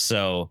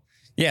 So,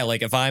 yeah,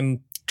 like if I'm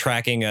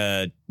tracking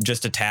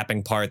just a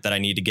tapping part that I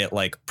need to get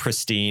like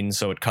pristine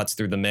so it cuts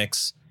through the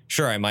mix,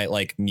 sure, I might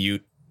like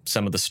mute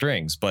some of the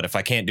strings. But if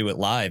I can't do it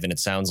live and it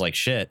sounds like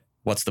shit,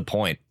 what's the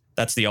point?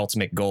 That's the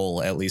ultimate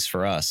goal, at least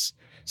for us.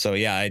 So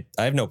yeah,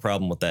 I have no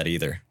problem with that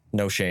either.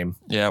 No shame.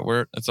 Yeah,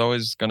 it's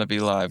always going to be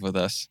live with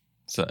us.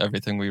 So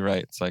everything we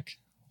write, it's like,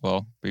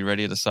 well, be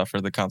ready to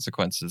suffer the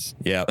consequences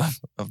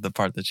of the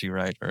part that you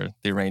write or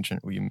the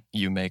arrangement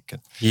you make.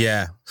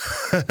 Yeah.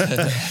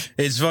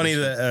 It's funny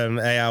that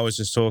AI was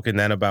just talking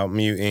then about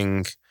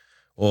muting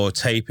or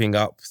taping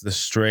up the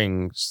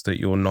strings that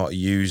you're not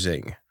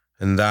using.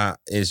 And that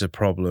is a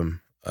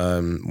problem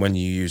when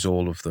you use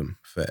all of them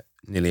for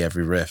nearly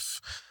every riff,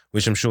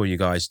 which I'm sure you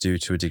guys do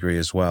to a degree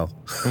as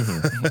well.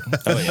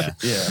 Oh,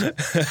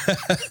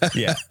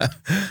 yeah.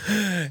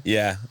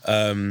 Yeah.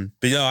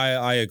 But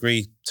I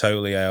agree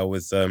totally, Al,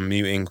 with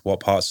muting what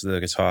parts of the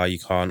guitar you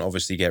can't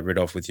obviously get rid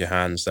of with your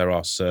hands. There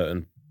are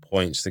certain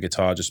points the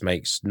guitar just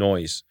makes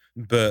noise.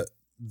 But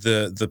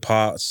the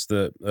parts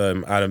that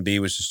Adam B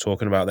was just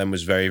talking about then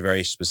was very,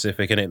 very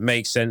specific. And it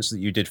makes sense that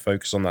you did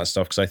focus on that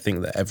stuff because I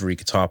think that every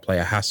guitar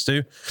player has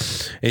to.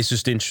 It's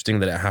just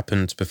interesting that it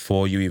happened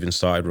before you even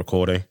started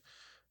recording.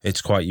 It's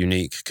quite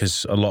unique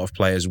because a lot of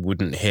players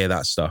wouldn't hear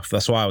that stuff.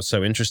 That's why I was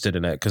so interested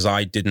in it, because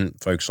I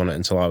didn't focus on it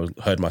until I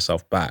heard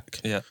myself back.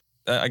 Yeah.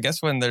 I guess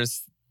when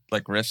there's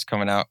like riffs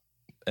coming out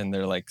and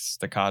they're like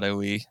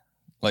staccato-y,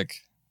 like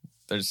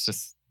there's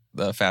just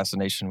the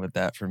fascination with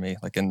that for me.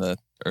 Like in the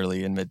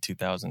early and mid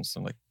 2000s,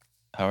 I'm like,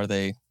 how are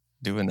they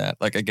doing that?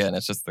 Like, again,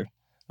 it's just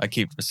I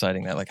keep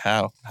reciting that, like,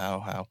 how?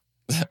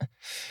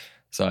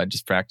 So I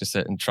just practice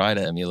it and try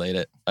to emulate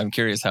it. I'm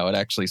curious how it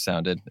actually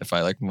sounded if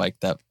I like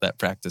mic'd that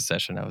practice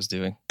session I was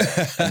doing.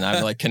 And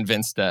I'm like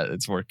convinced that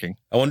it's working.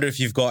 I wonder if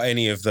you've got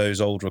any of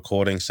those old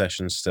recording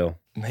sessions still.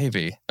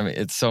 Maybe. I mean,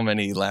 it's so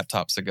many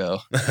laptops ago.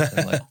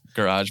 And like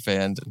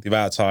GarageBand. The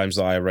amount of times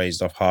that I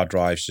erased off hard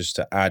drives just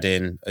to add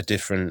in a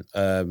different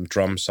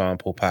drum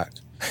sample pack.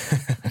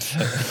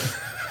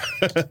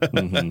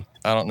 Mm-hmm.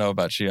 I don't know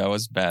about you. I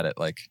was bad at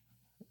like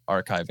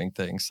archiving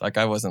things. Like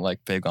I wasn't like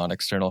big on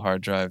external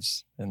hard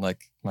drives in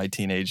like my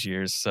teenage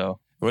years. So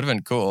it would have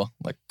been cool,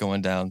 like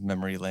going down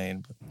memory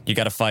lane. But... You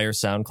got to fire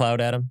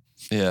SoundCloud, Adam?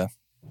 Yeah.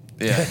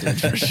 Yeah,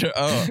 dude, for sure.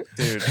 Oh,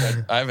 dude,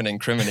 I have an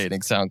incriminating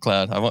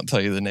SoundCloud. I won't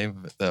tell you the name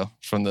of it though.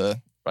 From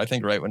I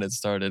think right when it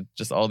started,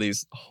 just all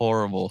these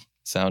horrible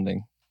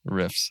sounding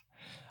riffs.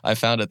 I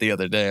found it the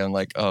other day. I'm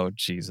like, oh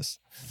Jesus.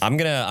 I'm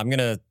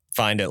gonna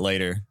find it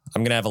later.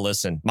 I'm gonna have a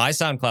listen. My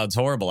SoundCloud's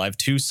horrible. I have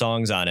 2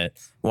 songs on it.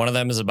 One of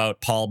them is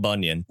about Paul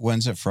Bunyan.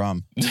 When's it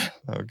from?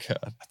 Oh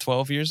God,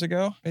 12 years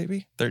ago,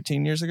 maybe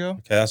 13 years ago.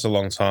 Okay, that's a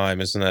long time,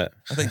 isn't it?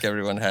 I think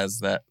everyone has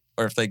that.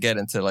 Or if they get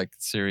into like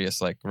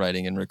serious like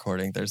writing and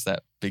recording, there's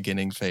that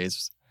beginning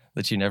phase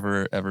that you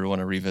never ever want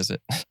to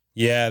revisit.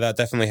 Yeah, that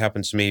definitely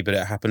happened to me, but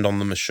it happened on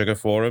the Meshuggah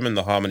forum and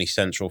the Harmony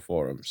Central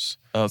forums.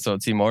 Oh, so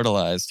it's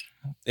immortalized.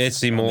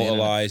 It's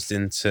immortalized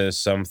into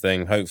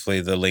something.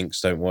 Hopefully the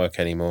links don't work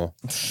anymore.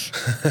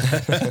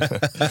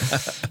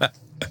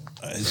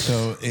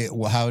 So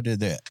how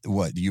did it,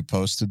 you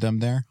posted them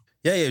there?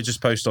 Yeah,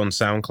 just post on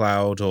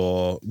SoundCloud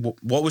or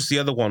what was the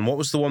other one? What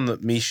was the one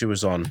that Misha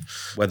was on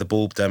where the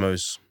bulb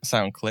demos?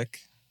 SoundClick,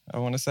 I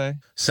want to say.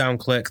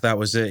 SoundClick, that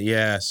was it,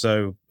 yeah.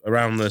 So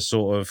around the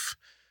sort of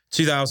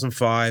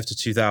 2005 to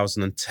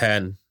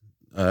 2010,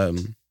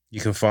 you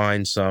can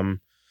find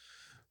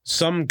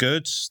some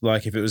goods,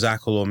 like if it was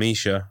Ackle or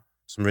Misha,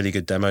 some really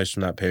good demos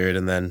from that period,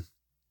 and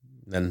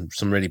then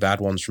some really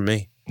bad ones from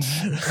me.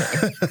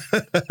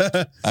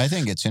 I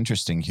think it's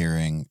interesting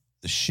hearing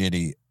the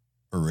shitty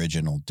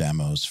original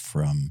demos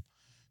from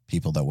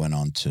people that went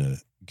on to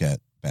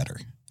get better.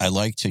 I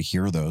like to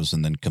hear those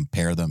and then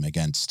compare them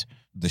against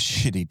the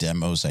shitty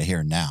demos I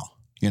hear now.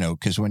 You know,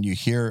 because when you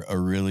hear a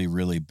really,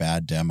 really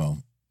bad demo,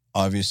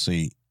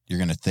 obviously you're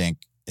going to think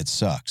it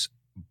sucks.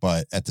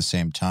 But at the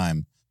same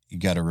time, you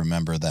got to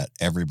remember that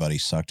everybody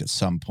sucked at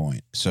some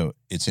point. So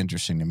it's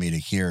interesting to me to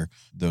hear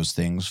those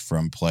things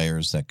from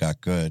players that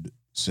got good.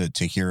 So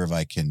to hear if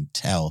I can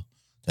tell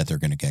that they're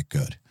going to get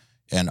good.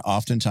 And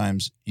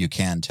oftentimes you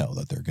can tell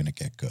that they're going to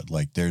get good.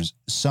 Like there's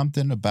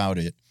something about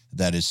it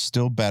that is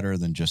still better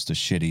than just a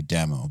shitty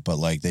demo, but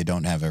like they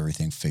don't have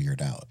everything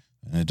figured out.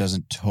 And it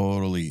doesn't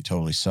totally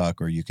suck,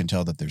 or you can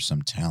tell that there's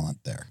some talent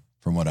there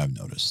from what I've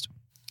noticed.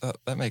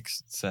 That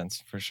makes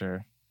sense for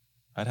sure.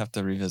 I'd have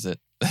to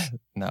revisit.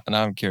 Now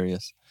I'm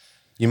curious.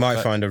 You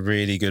might find a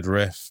really good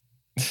riff.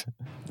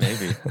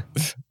 Maybe.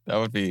 That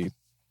would be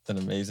an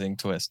amazing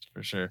twist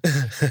for sure.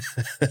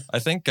 I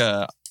think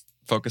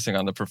focusing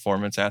on the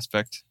performance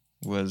aspect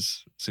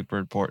was super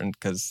important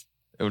because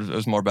it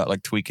was more about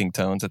like tweaking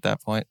tones at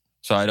that point.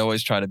 So I'd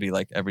always try to be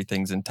like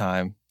everything's in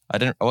time.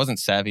 I wasn't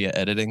savvy at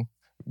editing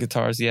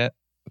guitars yet,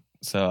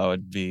 so I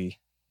would be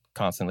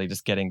constantly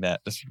just getting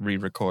that, just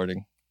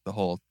re-recording the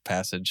whole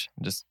passage,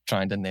 just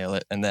trying to nail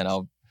it, and then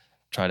I'll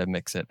try to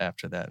mix it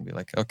after that and be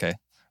like, okay.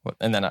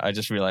 And then I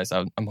just realized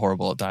I'm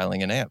horrible at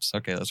dialing in amps.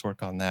 Okay, let's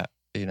work on that,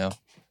 you know?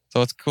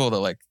 So it's cool to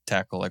like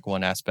tackle like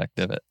one aspect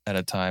of it at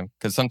a time.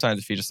 Because sometimes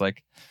if you just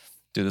like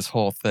do this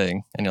whole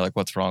thing and you're like,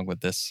 what's wrong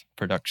with this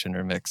production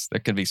or mix? There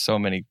could be so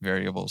many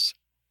variables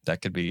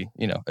that could be,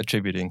 you know,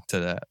 attributing to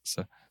that.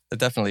 So it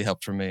definitely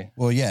helped for me.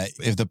 Well, yeah,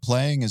 if the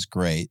playing is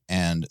great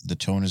and the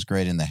tone is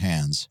great in the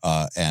hands,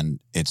 and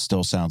it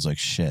still sounds like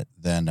shit,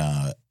 then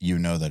you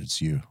know that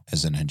it's you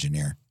as an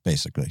engineer,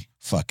 basically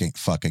fucking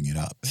it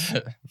up.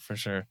 For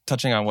sure.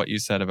 Touching on what you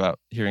said about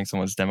hearing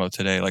someone's demo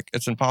today, like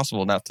it's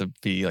impossible not to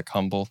be like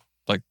humbled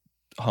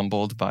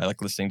by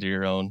like listening to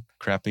your own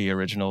crappy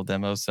original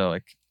demos. So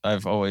like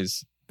I've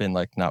always been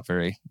like not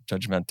very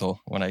judgmental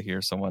when I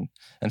hear someone.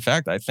 In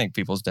fact, I think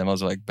people's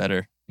demos are like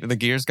better. The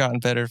gear's gotten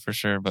better for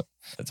sure, but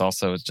it's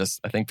also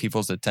just, I think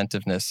people's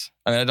attentiveness.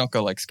 I mean, I don't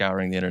go like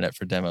scouring the internet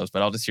for demos,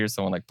 but I'll just hear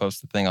someone like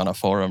post a thing on a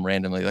forum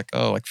randomly, like,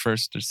 oh, like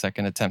first or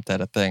second attempt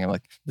at a thing. I'm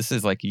like, this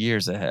is like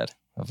years ahead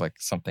of like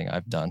something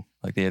I've done,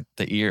 like the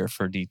ear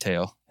for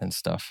detail and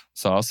stuff.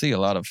 So I'll see a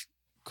lot of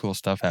cool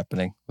stuff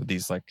happening with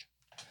these like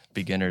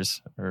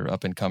beginners or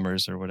up and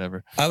comers or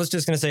whatever. I was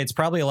just going to say, it's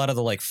probably a lot of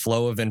the like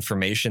flow of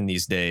information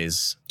these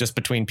days, just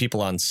between people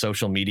on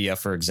social media,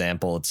 for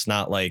example. It's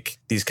not like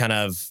these kind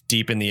of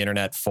deep in the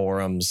internet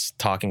forums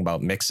talking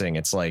about mixing.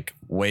 It's like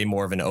way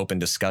more of an open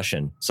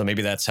discussion. So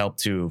maybe that's helped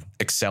to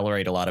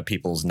accelerate a lot of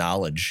people's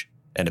knowledge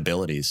and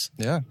abilities.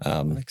 Yeah,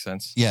 that makes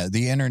sense. Yeah,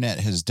 the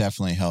internet has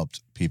definitely helped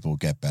people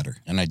get better.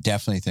 And I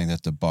definitely think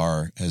that the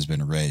bar has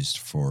been raised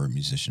for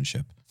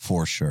musicianship,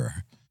 for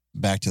sure.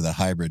 Back to the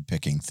hybrid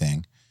picking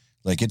thing.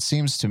 Like, it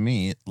seems to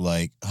me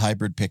like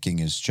hybrid picking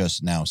is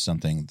just now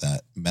something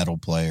that metal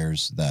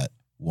players that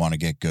want to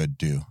get good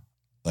do.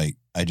 Like,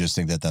 I just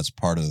think that that's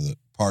part of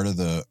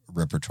the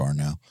repertoire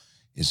now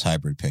is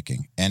hybrid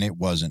picking. And it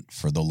wasn't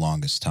for the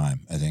longest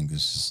time. I think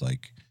this is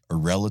like a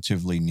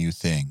relatively new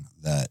thing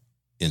that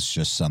is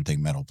just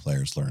something metal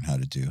players learn how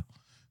to do.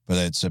 But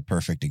it's a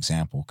perfect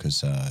example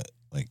because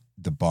like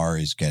the bar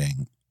is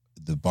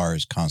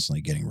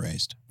constantly getting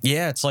raised.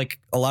 Yeah, it's like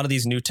a lot of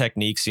these new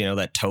techniques, you know,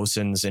 that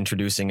Tosin's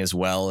introducing as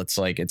well. It's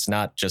like, it's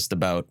not just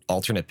about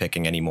alternate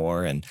picking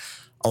anymore. And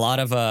a lot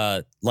of,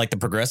 like the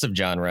progressive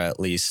genre, at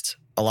least,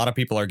 a lot of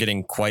people are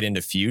getting quite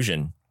into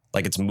fusion.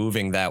 Like it's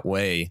moving that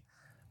way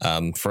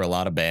for a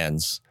lot of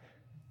bands.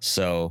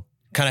 So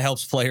kind of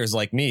helps players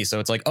like me. So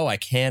it's like, oh, I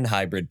can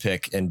hybrid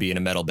pick and be in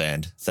a metal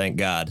band. Thank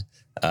God.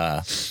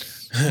 Yeah.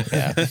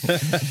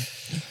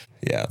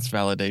 Yeah, it's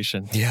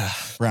validation. Yeah.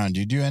 Brown, do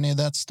you do any of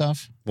that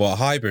stuff? Well,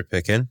 hybrid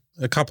picking,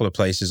 a couple of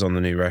places on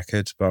the new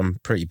record, but I'm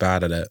pretty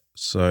bad at it.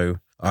 So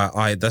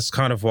I that's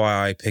kind of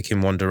why I pick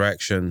in one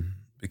direction,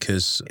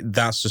 because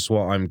that's just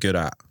what I'm good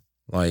at.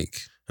 Like,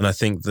 and I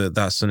think that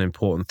that's an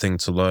important thing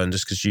to learn.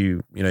 Just because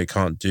you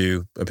can't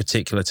do a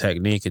particular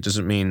technique, it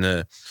doesn't mean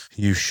that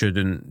you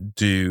shouldn't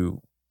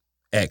do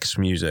X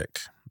music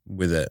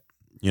with it.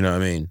 You know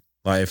what I mean?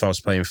 Like if I was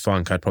playing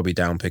funk, I'd probably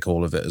downpick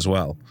all of it as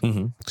well.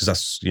 Because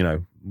that's,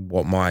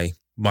 what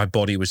my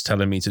body was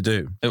telling me to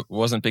do. It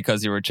wasn't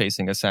because you were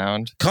chasing a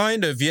sound?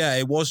 Kind of, yeah.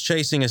 It was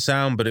chasing a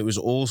sound, but it was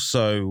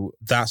also,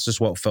 that's just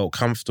what felt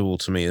comfortable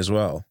to me as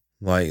well.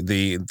 Like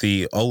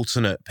the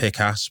alternate pick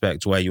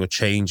aspect where you're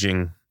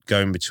changing,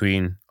 going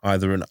between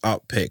either an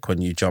up pick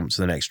when you jump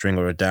to the next string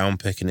or a down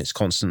pick and it's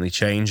constantly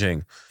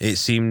changing. It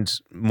seemed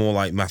more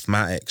like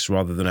mathematics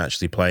rather than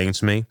actually playing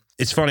to me.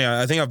 It's funny,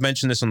 I think I've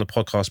mentioned this on the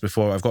podcast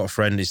before. I've got a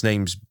friend, his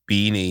name's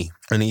Beanie,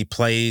 and he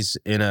plays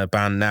in a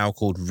band now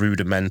called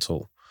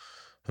Rudimental.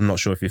 I'm not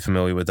sure if you're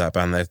familiar with that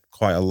band. They're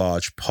quite a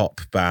large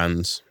pop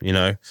band,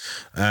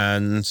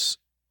 And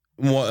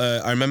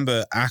I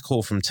remember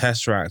Ackle from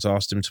Tesseract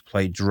asked him to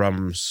play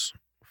drums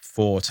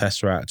for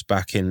Tesseract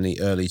back in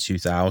the early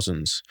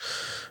 2000s.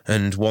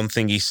 And one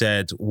thing he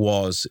said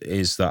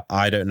is that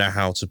I don't know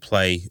how to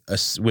play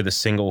with a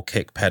single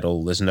kick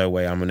pedal. There's no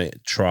way I'm going to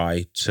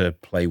try to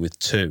play with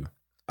two.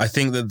 I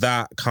think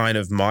that kind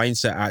of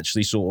mindset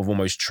actually sort of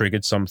almost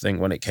triggered something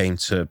when it came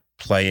to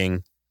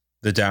playing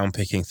the down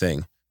picking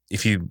thing.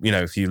 If you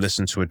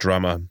listen to a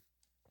drummer,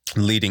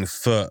 leading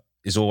foot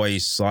is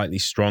always slightly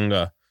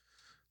stronger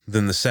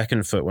than the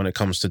second foot when it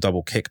comes to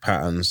double kick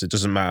patterns. It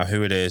doesn't matter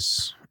who it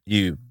is.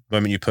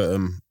 When you put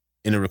them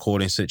in a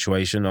recording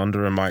situation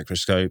under a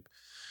microscope,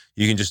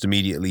 you can just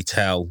immediately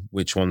tell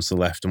which one's the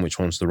left and which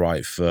one's the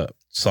right foot.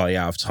 Slightly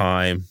out of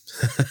time,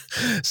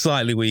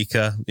 slightly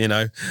weaker, And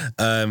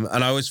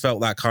I always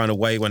felt that kind of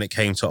way when it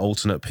came to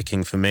alternate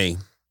picking for me,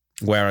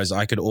 whereas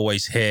I could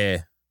always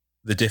hear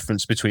the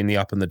difference between the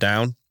up and the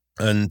down.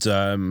 And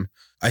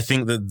I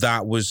think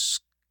that was,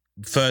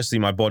 firstly,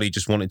 my body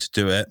just wanted to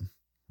do it.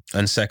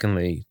 And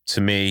secondly,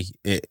 to me,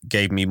 it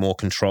gave me more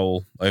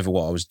control over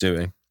what I was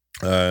doing.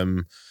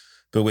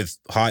 But with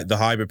the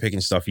hybrid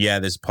picking stuff,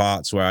 there's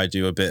parts where I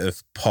do a bit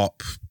of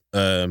pop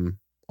on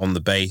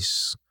the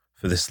bass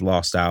for this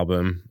last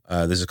album.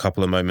 There's a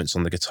couple of moments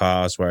on the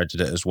guitars where I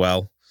did it as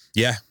well.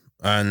 Yeah.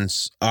 And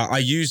I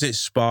use it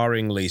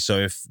sparingly.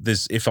 So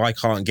if I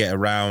can't get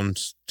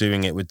around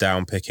doing it with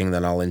down picking,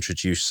 then I'll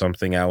introduce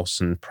something else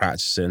and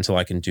practice it until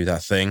I can do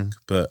that thing.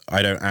 But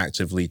I don't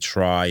actively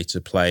try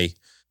to play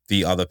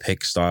the other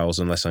pick styles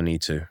unless I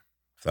need to,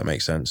 if that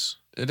makes sense.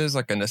 It is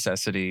like a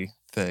necessity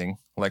thing.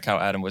 Like how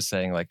Adam was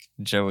saying, like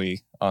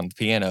Joey on the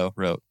piano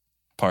wrote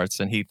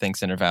parts and he thinks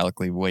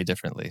intervallically way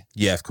differently.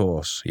 Yeah, of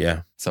course.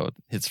 Yeah. So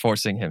it's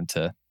forcing him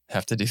to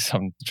have to do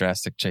some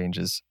drastic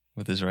changes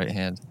with his right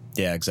hand.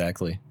 Yeah,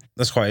 exactly.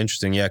 That's quite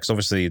interesting. Yeah, because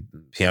obviously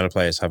piano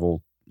players have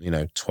all,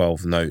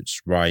 12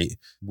 notes right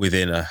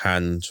within a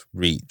hand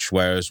reach,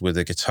 whereas with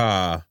a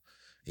guitar,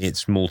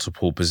 it's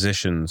multiple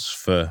positions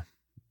for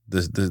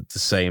the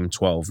same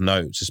 12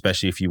 notes,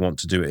 especially if you want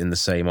to do it in the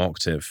same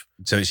octave.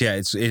 So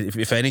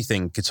if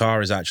anything,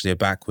 guitar is actually a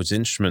backwards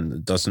instrument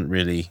that doesn't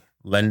really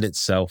lend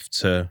itself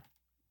to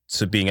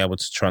being able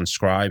to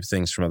transcribe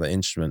things from other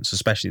instruments,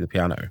 especially the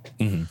piano.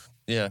 Mm-hmm.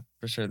 Yeah,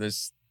 for sure. The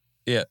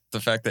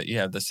fact that you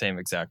have the same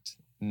exact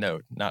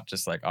note, not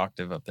just like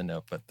octave of the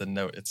note, but the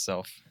note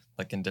itself,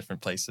 like in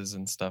different places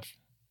and stuff.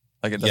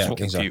 Like it doesn't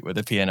compute with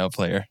a piano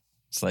player.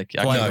 It's like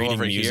I can go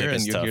over here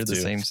and you hear the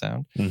same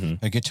sound.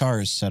 Mm-hmm. A guitar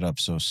is set up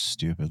so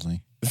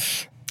stupidly.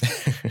 It's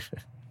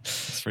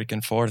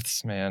freaking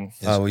fourths, man.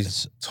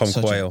 He's Tom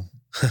Quayle.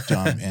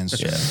 Dumb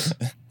instrument.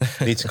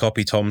 Need to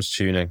copy Tom's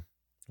tuning,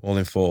 all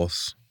in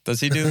fourths. Does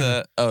he do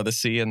the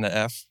C and the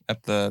F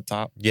at the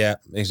top? Yeah,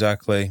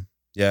 exactly.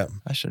 Yeah.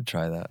 I should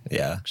try that.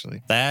 Yeah.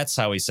 Actually. That's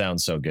how he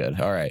sounds so good.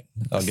 All right.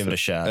 I'll give it a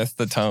shot. That's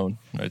the tone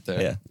right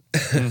there. Yeah.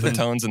 The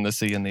tones in the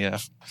C and the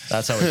F.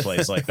 That's how he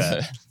plays like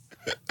that.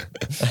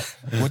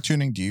 What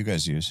tuning do you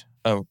guys use?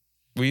 Oh,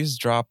 we use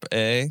drop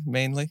A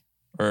mainly.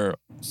 Or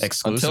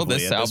exclusively. Until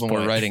this album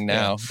we're writing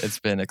now, it's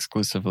been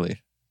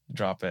exclusively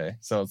drop A.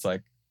 So it's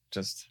like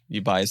just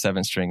you buy a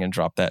 7-string and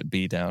drop that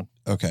B down.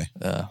 Okay.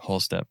 Whole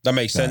step. That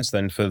makes sense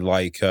then for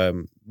like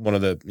one of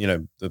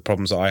the, the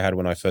problems that I had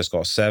when I first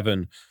got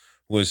 7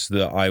 was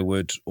that I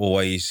would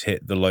always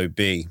hit the low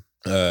B.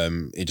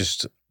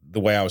 The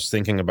way I was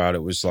thinking about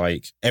it was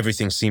like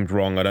everything seemed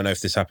wrong. I don't know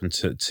if this happened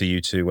to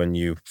you two when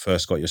you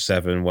first got your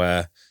 7,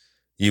 where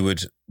you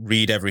would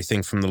read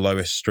everything from the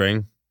lowest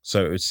string.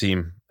 So it would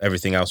seem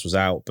everything else was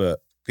out.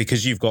 But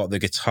because you've got the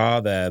guitar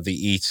there, the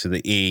E to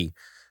the E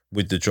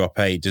with the drop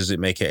A, does it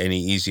make it any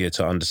easier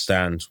to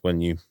understand when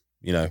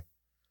the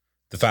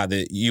fact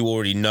that you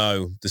already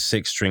know the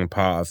 6-string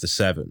part of the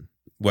 7?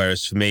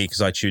 Whereas for me,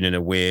 because I tune in a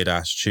weird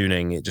ass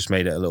tuning, it just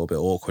made it a little bit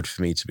awkward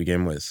for me to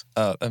begin with.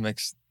 Oh,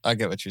 I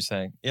get what you're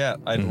saying. Yeah,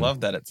 I love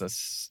that it's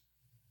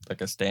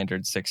a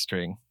standard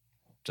 6-string,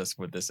 just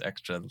with this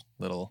extra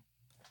little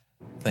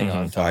thing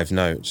on top. 5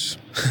 notes.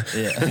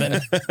 Yeah,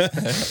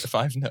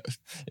 5 notes.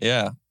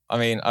 Yeah, I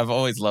mean, I've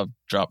always loved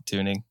drop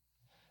tuning.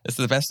 It's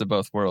the best of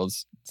both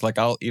worlds. It's like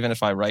even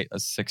if I write a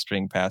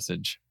 6-string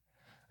passage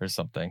or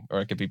something, or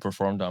it could be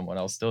performed on one,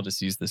 I'll still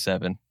just use the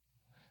 7,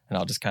 and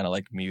I'll just kind of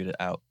like mute it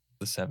out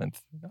the 7th.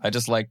 I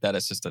just like that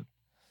it's just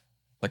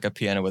like a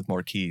piano with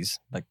more keys,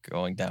 like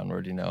going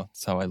downward,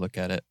 That's how I look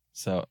at it.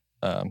 So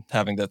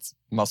having that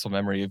muscle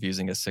memory of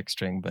using a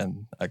 6-string,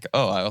 then like,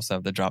 oh, I also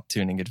have the drop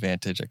tuning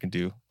advantage. I can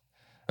do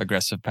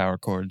aggressive power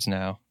chords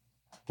now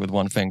with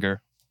one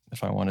finger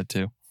if I wanted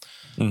to.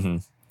 Mm-hmm.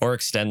 Or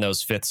extend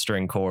those 5th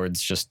string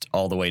chords just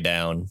all the way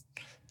down.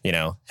 You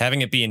know,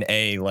 having it be an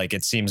A, like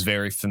it seems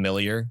very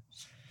familiar.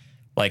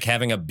 Like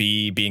having a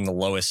B being the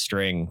lowest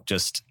string,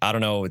 just, I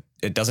don't know,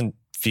 it doesn't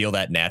feel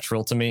that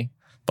natural to me.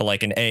 But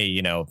like an A,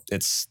 you know,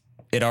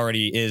 it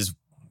already is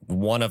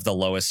one of the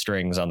lowest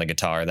strings on the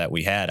guitar that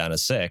we had on a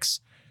 6.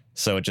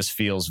 So it just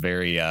feels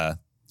very,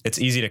 it's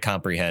easy to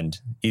comprehend,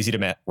 easy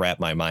to wrap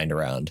my mind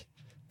around,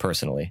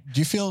 personally.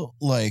 Do you feel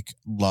like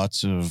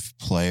lots of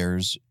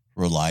players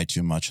rely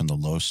too much on the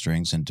low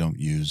strings and don't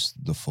use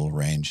the full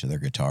range of their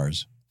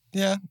guitars?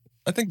 Yeah,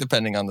 I think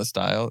depending on the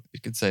style, you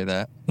could say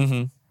that.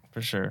 Mm-hmm.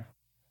 For sure.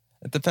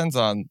 It depends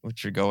on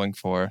what you're going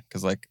for,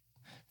 because like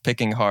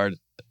picking hard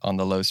on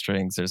the low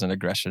strings, there's an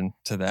aggression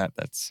to that.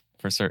 That's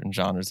for certain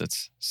genres,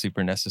 it's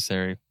super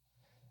necessary.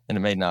 And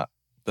it may not,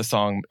 the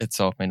song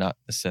itself may not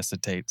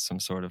necessitate some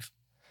sort of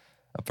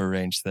upper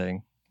range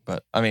thing.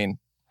 But I mean,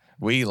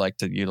 we like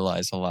to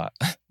utilize a lot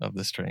of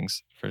the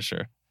strings for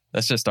sure.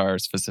 That's just our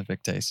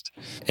specific taste.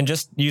 And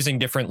just using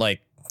different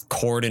like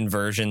chord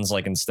inversions,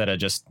 like instead of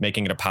just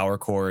making it a power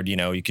chord, you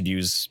know, you could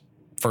use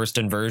first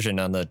inversion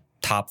on the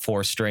top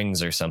 4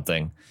 strings or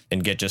something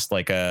and get just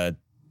like a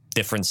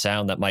different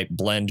sound that might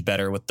blend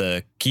better with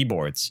the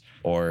keyboards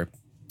or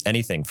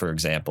anything, for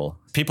example.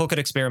 People could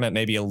experiment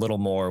maybe a little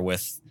more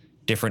with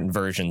different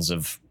versions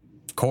of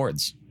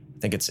chords. I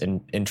think it's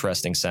an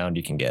interesting sound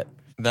you can get.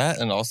 That,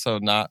 and also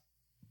not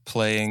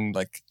playing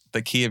like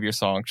the key of your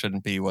song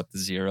shouldn't be what the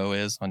 0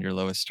 is on your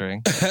lowest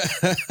string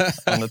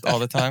all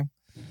the time.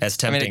 As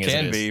tempting I mean, it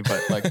can as it is. be,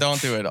 but like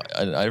don't do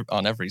it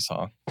on every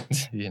song.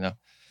 You know,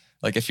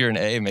 like if you're an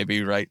A, maybe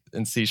you write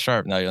in C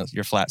sharp. Now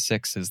your flat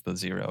 6 is the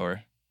 0,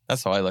 or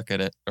that's how I look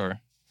at it. Or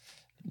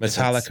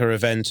Metallica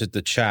have entered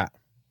the chat.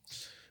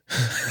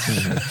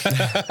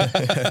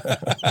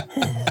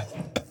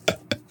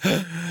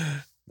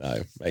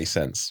 No, makes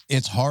sense.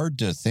 It's hard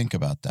to think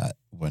about that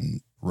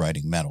when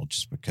writing metal,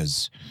 just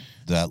because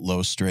that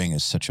low string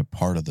is such a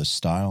part of the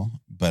style.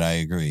 But I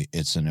agree,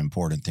 it's an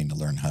important thing to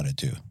learn how to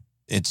do.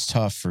 It's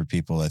tough for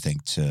people, I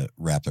think, to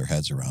wrap their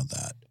heads around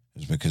that,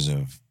 is because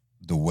of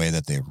the way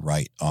that they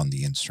write on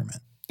the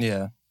instrument.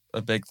 Yeah,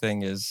 a big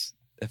thing is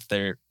if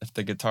the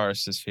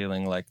guitarist is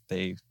feeling like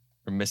they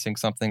are missing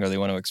something or they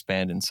want to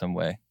expand in some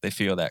way, they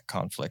feel that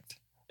conflict.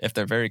 If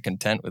they're very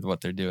content with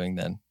what they're doing,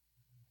 then,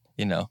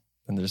 you know,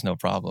 then there's no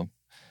problem.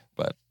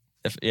 But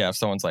if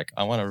someone's like,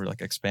 I want to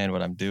like expand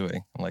what I'm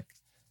doing, I'm like,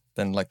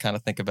 then like kind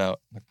of think about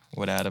like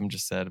what Adam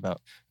just said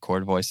about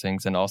chord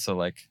voicings, and also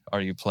like,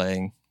 are you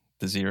playing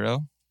the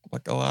 0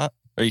 like a lot?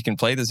 Or you can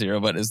play the 0,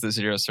 but is the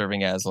 0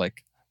 serving as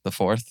like the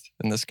 4th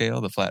in the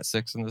scale, the flat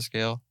 6 in the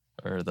scale,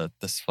 or the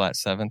flat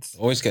 7th?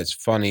 Always gets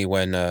funny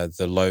when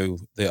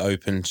the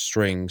open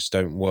strings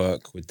don't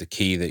work with the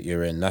key that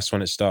you're in. That's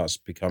when it starts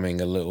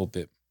becoming a little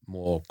bit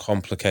more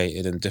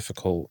complicated and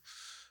difficult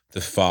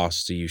the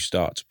faster you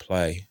start to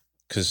play.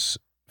 Because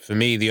for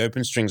me, the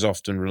open strings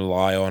often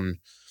rely on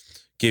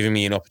giving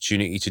me an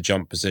opportunity to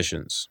jump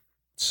positions.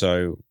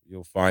 So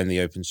you'll find the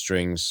open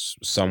strings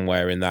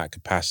somewhere in that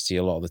capacity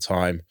a lot of the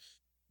time,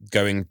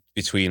 going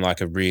between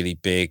like a really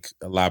big,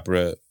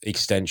 elaborate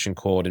extension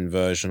chord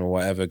inversion or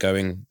whatever,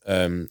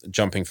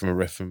 jumping from a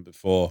riff from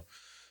before.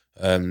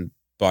 But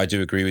I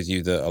do agree with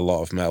you that a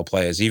lot of metal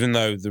players, even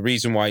though the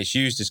reason why it's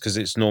used is because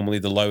it's normally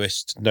the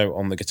lowest note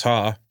on the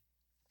guitar,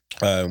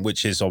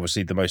 which is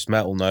obviously the most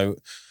metal note,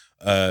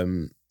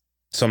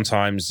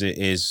 sometimes it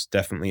is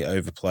definitely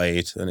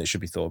overplayed and it should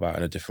be thought about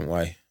in a different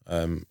way.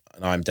 And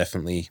I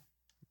definitely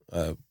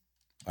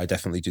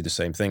do the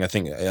same thing. I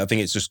think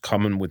it's just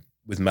common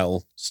with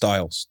metal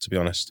styles, to be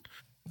honest.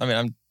 I mean,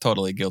 I'm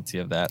totally guilty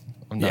of that.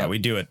 Yeah, we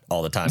do it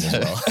all the time as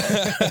well.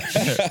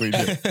 We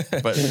do.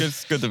 But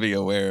it's good to be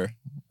aware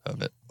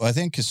of it. Well, I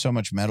think because so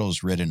much metal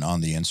is written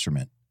on the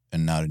instrument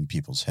and not in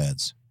people's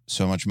heads.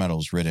 So much metal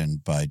is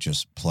written by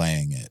just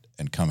playing it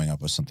and coming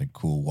up with something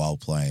cool while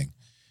playing,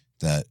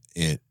 that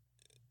it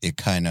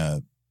kind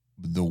of,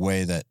 the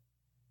way that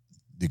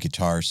the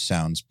guitar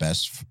sounds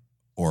best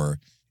or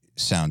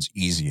sounds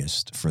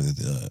easiest for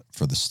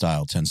the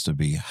style tends to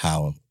be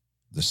how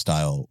the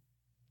style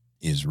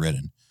is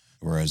written.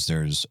 Whereas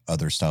there's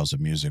other styles of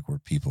music where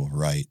people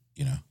write,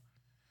 you know,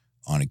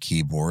 on a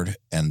keyboard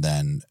and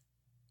then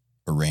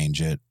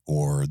arrange it,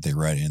 or they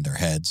write it in their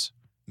heads.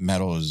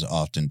 Metal is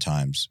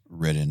oftentimes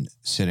written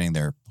sitting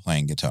there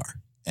playing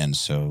guitar. And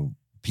so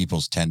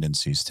people's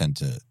tendencies tend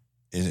to,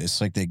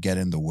 it's like they get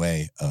in the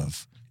way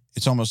of,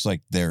 it's almost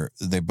like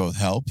they both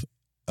help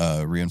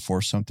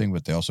reinforce something,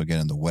 but they also get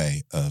in the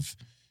way of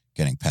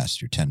getting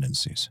past your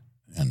tendencies.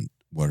 And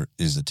what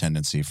is the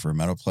tendency for a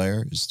metal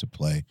player is to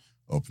play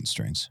open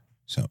strings.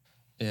 So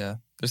yeah,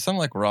 there's some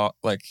like raw,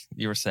 like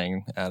you were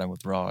saying, Adam,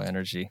 with raw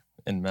energy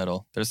in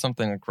metal. There's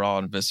something like raw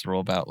and visceral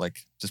about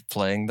like just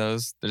playing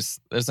those. There's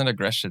an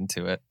aggression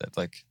to it that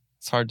like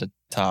it's hard to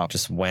top.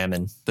 Just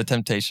whamming. The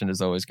temptation is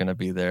always going to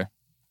be there.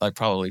 like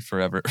probably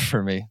forever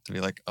for me to be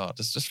like, oh,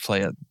 just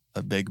play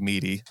a big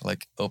meaty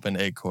like open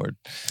A chord.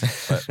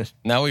 But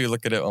now we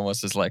look at it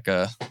almost as like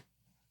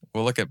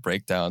we'll look at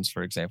breakdowns,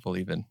 for example,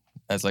 even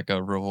as like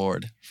a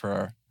reward for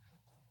our,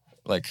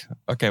 like,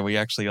 okay, we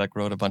actually like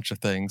wrote a bunch of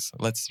things.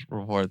 Let's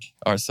reward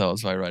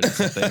ourselves by writing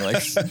something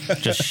like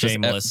just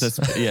shameless.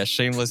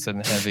 Shameless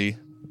and heavy,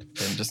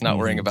 and just not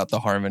worrying about the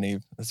harmony.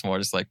 It's more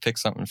just like pick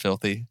something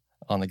filthy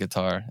on the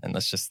guitar and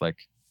let's just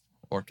like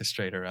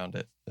orchestrate around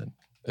it. And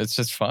it's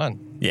just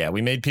fun. Yeah,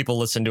 we made people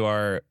listen to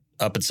our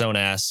up its own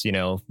ass,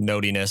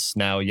 notiness.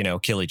 Now,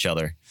 kill each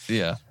other.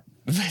 Yeah,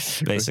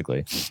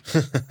 basically.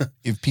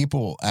 If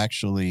people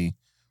actually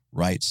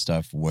write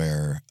stuff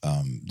where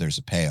there's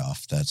a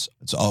payoff,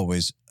 it's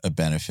always a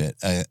benefit.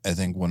 I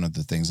think one of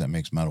the things that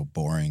makes metal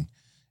boring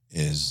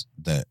is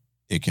that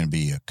it can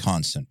be a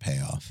constant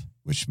payoff,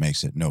 which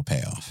makes it no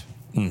payoff.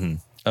 Mm-hmm.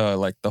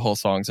 Like the whole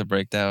song's a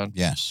breakdown.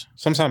 Yes.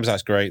 Sometimes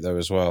that's great though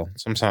as well.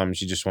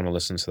 Sometimes you just want to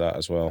listen to that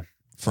as well.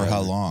 For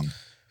how long?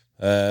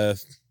 Yeah,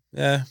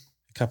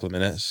 a couple of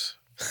minutes.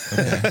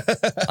 Okay.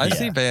 I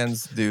see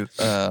bands do.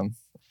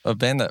 A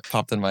band that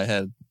popped in my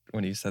head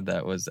when you said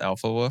that was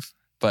Alpha Wolf,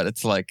 but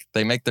it's like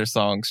they make their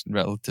songs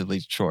relatively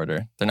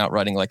shorter. They're not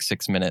writing like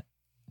 6-minute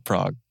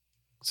prog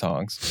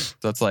songs.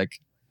 So it's like,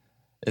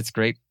 it's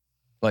great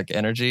like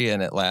energy,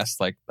 and it lasts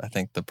like, I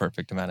think, the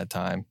perfect amount of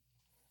time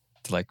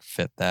to like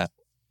fit that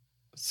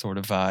sort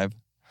of vibe.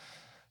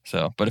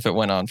 So, but if it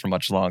went on for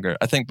much longer,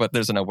 I think, but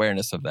there's an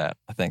awareness of that.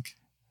 I think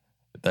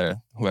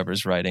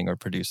whoever's writing or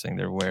producing,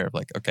 they're aware of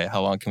like, okay,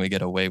 how long can we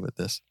get away with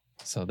this?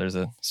 So there's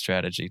a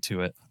strategy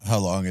to it. How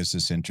long is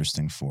this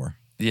interesting for?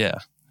 Yeah,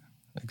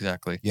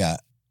 exactly. Yeah.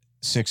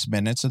 6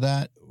 minutes of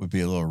that would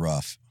be a little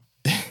rough.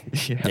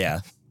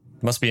 Yeah.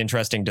 Must be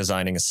interesting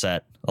designing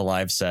a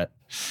live set.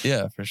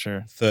 Yeah, for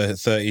sure.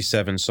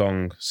 37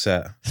 song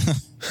set.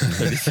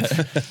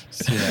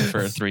 See that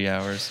for 3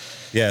 hours.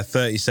 Yeah,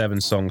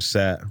 37 song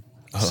set.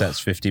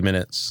 Set's 50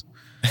 minutes.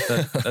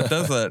 That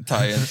does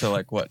tie into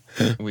like what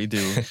we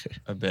do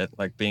a bit,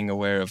 like being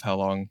aware of how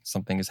long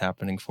something is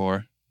happening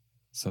for.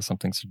 So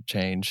something should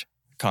change.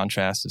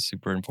 Contrast is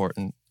super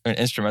important. And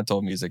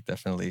instrumental music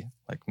definitely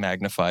like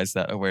magnifies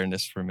that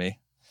awareness for me,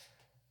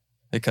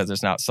 because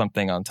there's not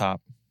something on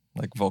top,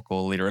 like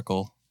vocal,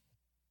 lyrical.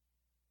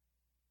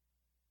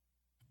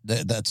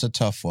 That's a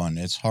tough one.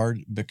 It's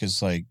hard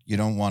because like you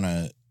don't want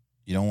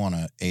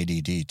to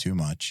ADD too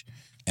much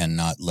and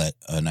not let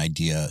an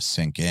idea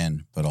sink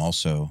in, but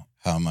also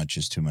how much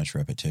is too much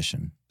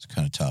repetition? It's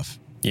kind of tough.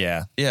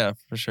 Yeah. Yeah,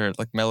 for sure.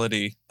 Like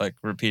melody, like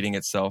repeating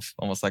itself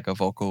almost like a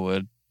vocal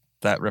would.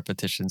 That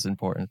repetition's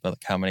important, but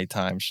like how many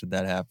times should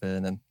that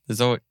happen? And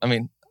there's always, I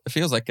mean, it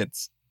feels like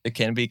it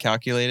can be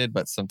calculated,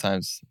 but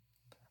sometimes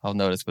I'll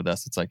notice with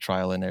us, it's like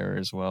trial and error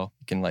as well.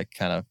 You can like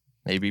kind of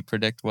maybe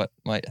predict what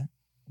might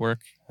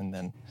work, and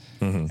then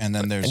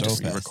there's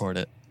just Opeth. record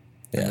it.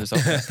 Yeah. There's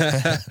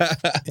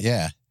Opeth.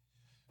 Yeah.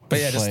 But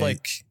yeah, just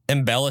like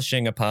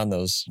embellishing upon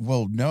those.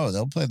 Well, no,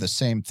 they'll play the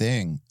same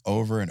thing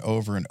over and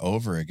over and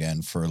over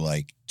again for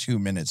like 2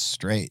 minutes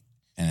straight,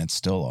 and it's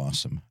still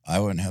awesome. I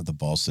wouldn't have the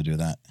balls to do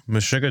that.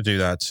 Meshuggah do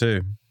that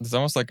too. There's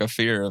almost like a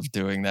fear of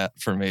doing that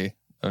for me.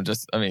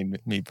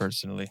 Me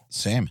personally.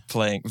 Same.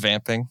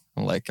 Vamping.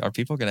 I'm like, are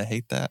people going to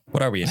hate that?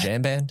 What are we, a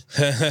jam band?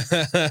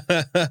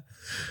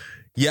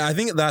 Yeah, I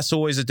think that's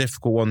always a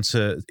difficult one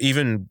to,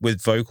 even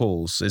with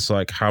vocals, it's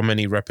like how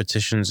many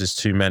repetitions is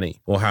too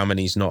many or how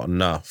many is not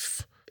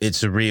enough.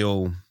 It's a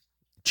real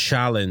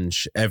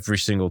challenge every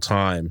single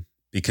time,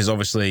 because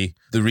obviously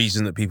the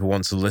reason that people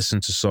want to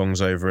listen to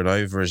songs over and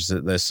over is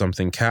that there's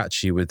something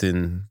catchy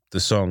within the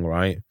song,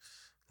 right?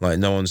 Like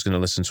no one's going to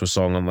listen to a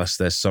song unless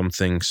there's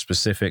something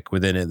specific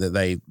within it that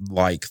they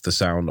like the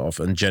sound of,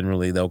 and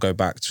generally they'll go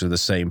back to the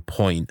same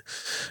point.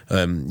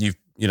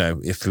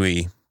 If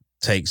we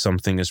take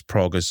something as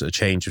prog as A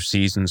Change of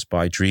Seasons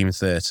by Dream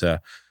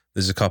Theater,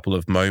 there's a couple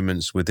of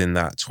moments within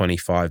that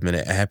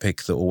 25-minute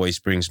epic that always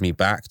brings me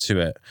back to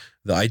it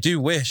that I do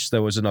wish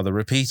there was another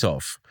repeat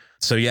of.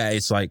 So yeah,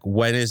 it's like,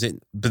 when is it?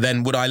 But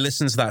then would I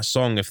listen to that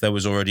song if there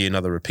was already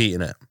another repeat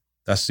in it?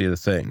 That's the other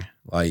thing,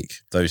 like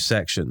those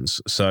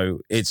sections.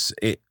 So it's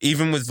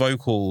even with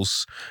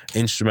vocals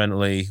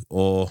instrumentally,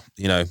 or,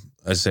 as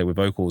I say, with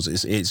vocals,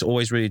 it's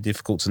always really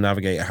difficult to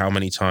navigate how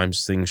many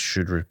times things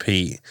should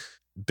repeat.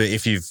 But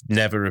if you've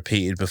never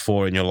repeated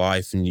before in your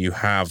life and you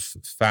have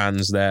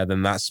fans there,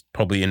 then that's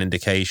probably an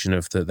indication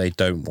of that they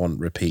don't want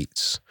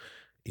repeats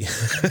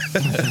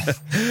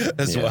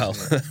as well.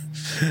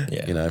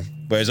 Yeah.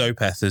 Whereas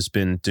Opeth has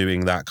been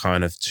doing that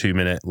kind of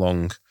 2-minute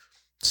long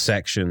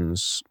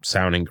sections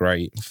sounding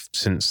great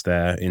since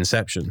their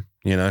inception,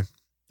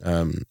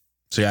 So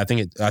yeah, I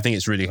think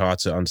it's really hard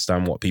to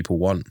understand what people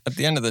want. At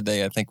the end of the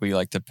day, I think we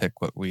like to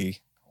pick what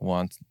we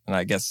want. And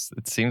I guess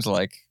it seems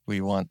like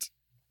we want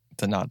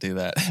to not do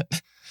that.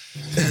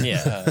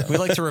 Yeah. We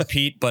like to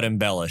repeat but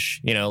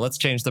embellish. Let's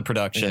change the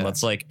production. Yeah.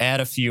 Let's like add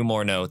a few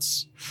more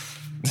notes.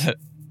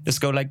 Just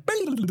go like,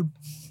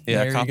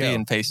 yeah, there copy you go.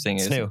 and pasting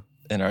It's is new.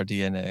 in our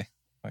DNA,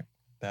 like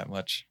that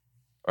much.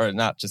 or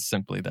not just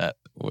simply that.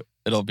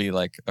 It'll be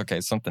like,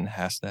 okay, something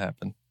has to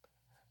happen,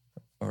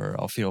 or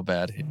I'll feel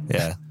bad.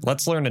 Yeah,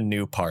 let's learn a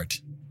new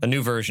part, a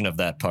new version of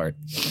that part.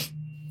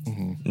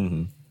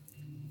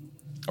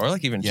 Or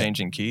like even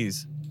changing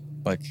keys,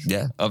 like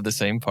of the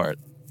same part.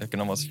 It can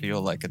almost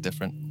feel like a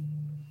different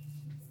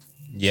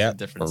or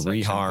section,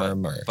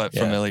 reharm, but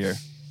familiar,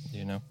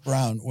 you know.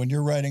 Brown, when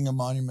you're writing a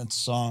Monument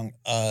song,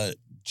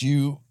 do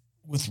you,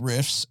 with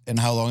riffs and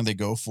how long they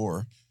go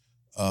for,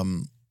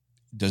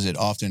 does it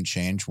often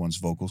change once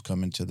vocals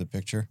come into the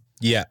picture?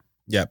 Yeah,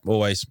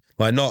 always.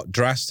 Like not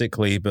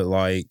drastically, but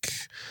like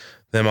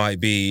there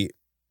might be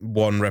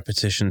one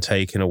repetition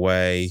taken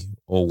away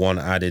or one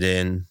added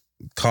in.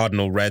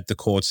 Cardinal Red, the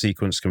chord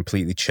sequence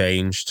completely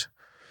changed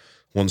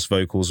once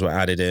vocals were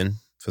added in.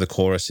 For the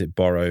chorus, it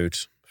borrowed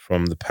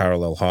from the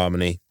parallel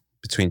harmony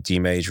between D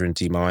major and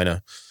D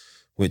minor,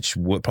 which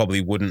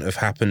probably wouldn't have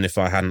happened if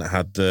I hadn't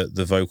had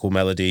the vocal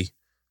melody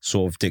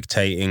sort of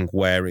dictating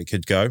where it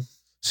could go.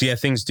 So yeah,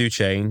 things do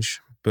change.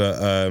 But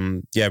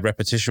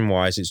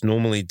repetition-wise, it's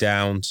normally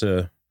down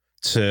to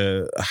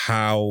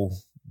how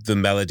the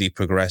melody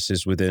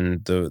progresses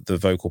within the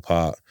vocal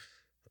part.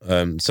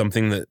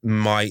 Something that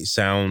might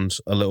sound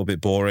a little bit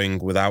boring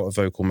without a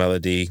vocal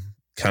melody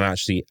can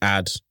actually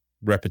add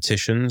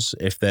repetitions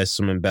if there's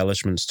some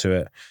embellishments to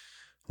it.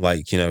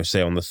 Like, you know,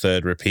 say on the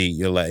third repeat,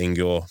 you're letting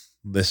your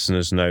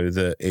listeners know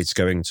that it's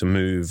going to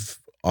move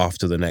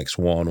after the next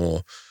one,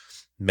 or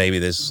maybe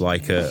there's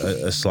like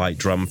a slight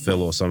drum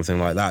fill or something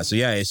like that. So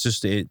yeah,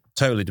 it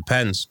totally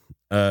depends.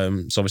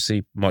 It's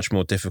obviously much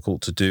more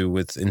difficult to do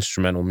with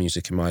instrumental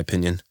music, in my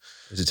opinion,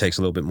 because it takes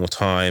a little bit more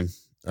time.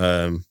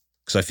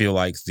 Because I feel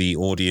like the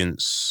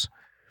audience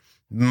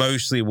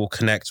mostly will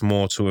connect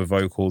more to a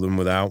vocal than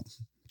without.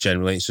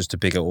 Generally, it's just a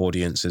bigger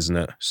audience, isn't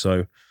it?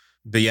 So,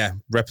 but yeah,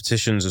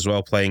 repetitions as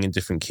well, playing in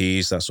different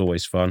keys, that's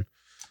always fun.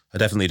 I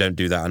definitely don't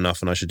do that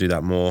enough, and I should do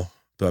that more,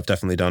 but I've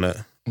definitely done it.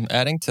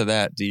 Adding to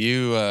that, do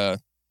you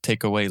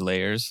take away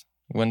layers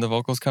when the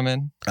vocals come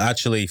in?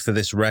 Actually, for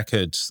this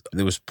record,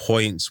 there was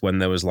points when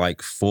there was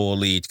like 4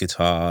 lead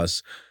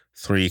guitars,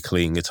 3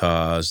 clean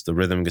guitars, the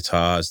rhythm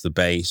guitars, the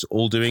bass,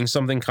 all doing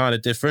something kind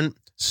of different.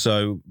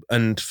 So,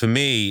 and for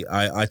me,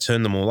 I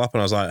turned them all up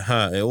and I was like,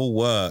 it all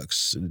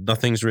works.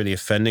 Nothing's really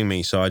offending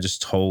me. So I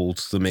just told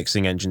the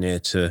mixing engineer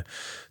to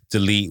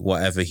delete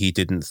whatever he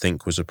didn't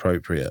think was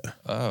appropriate.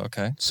 Oh,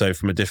 okay. So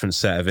from a different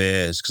set of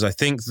ears, because I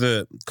think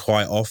that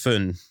quite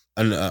often,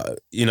 and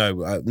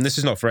this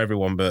is not for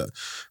everyone, but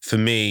for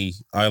me,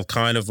 I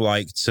kind of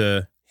like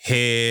to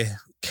hear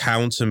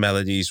counter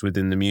melodies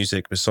within the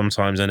music, but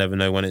sometimes I never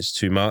know when it's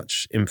too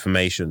much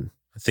information.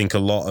 I think a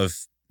lot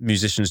of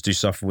musicians do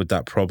suffer with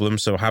that problem.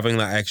 So having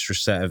that extra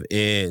set of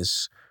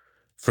ears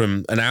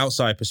from an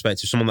outside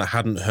perspective, someone that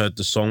hadn't heard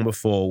the song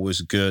before, was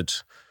good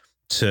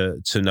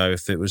to know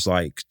if it was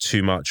like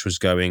too much was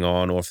going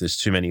on or if there's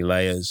too many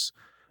layers.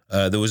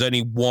 There was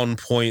only one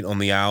point on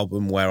the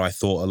album where I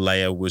thought a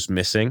layer was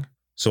missing.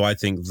 So I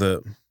think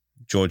that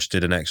George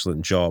did an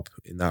excellent job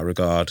in that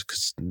regard,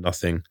 because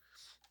nothing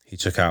he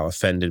took out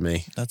offended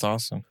me. That's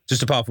awesome.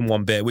 Just apart from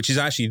one bit, which is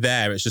actually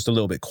there. It's just a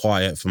little bit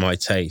quiet for my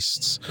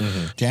tastes.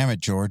 Mm-hmm. Damn it,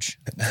 George.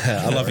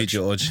 I love you,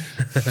 George.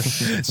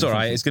 It's all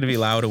right. It's going to be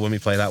louder when we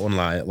play that one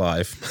live.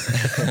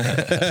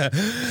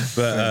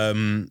 But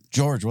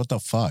George, what the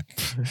fuck?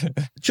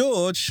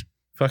 George,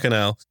 fucking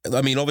hell.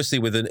 I mean, obviously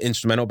with an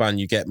instrumental band,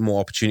 you get more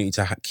opportunity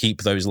to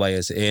keep those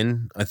layers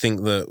in. I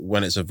think that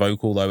when it's a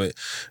vocal, though,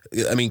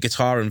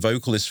 guitar and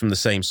vocal is from the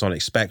same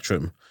sonic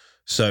spectrum.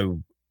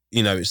 So,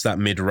 you know, it's that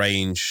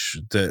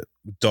mid-range that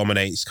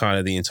dominates kind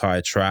of the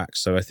entire track.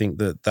 So I think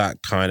that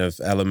kind of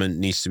element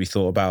needs to be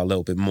thought about a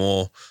little bit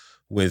more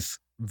with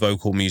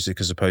vocal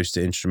music as opposed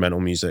to instrumental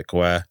music,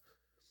 where,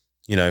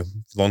 you know,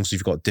 as long as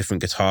you've got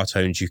different guitar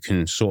tones, you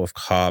can sort of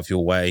carve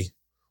your way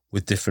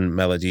with different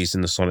melodies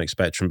in the sonic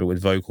spectrum. But with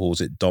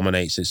vocals, it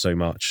dominates it so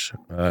much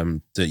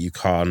that you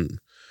can't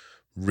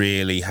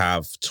really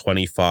have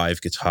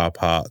 25 guitar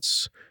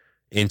parts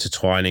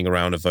intertwining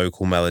around a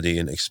vocal melody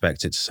and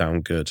expect it to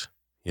sound good.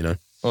 You know,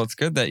 well, it's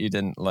good that you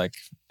didn't like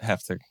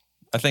have to.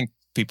 I think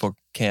people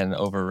can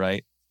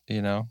overwrite,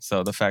 you know.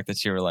 So the fact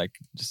that you were like,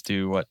 just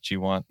do what you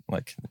want,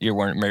 like you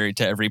weren't married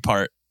to every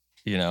part,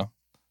 you know.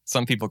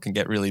 Some people can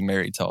get really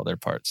married to all their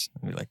parts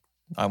and be like,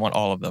 I want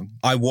all of them.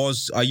 I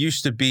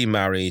used to be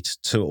married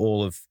to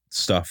all of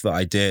stuff that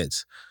I did,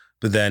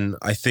 but then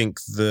I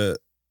think that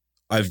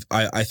I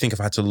think I've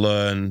had to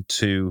learn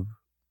to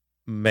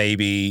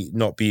maybe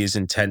not be as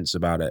intense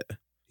about it.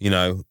 You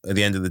know, at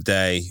the end of the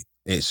day,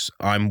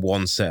 I'm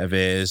one set of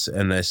ears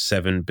and there's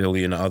 7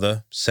 billion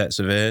other sets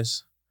of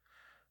ears.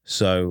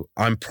 So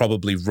I'm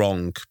probably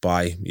wrong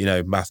by, you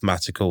know,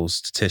 mathematical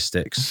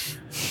statistics.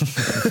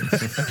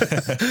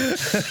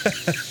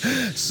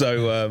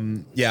 So,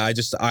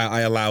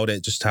 I allowed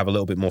it just to have a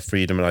little bit more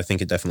freedom, and I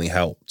think it definitely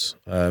helped.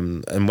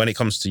 And when it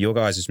comes to your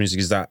guys' music,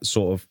 is that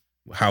sort of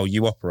how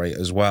you operate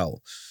as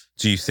well?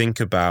 Do you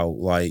think about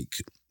like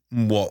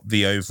what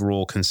the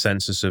overall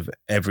consensus of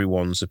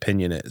everyone's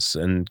opinion is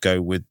and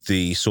go with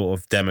the sort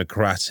of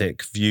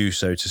democratic view,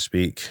 so to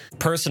speak.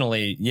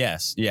 Personally,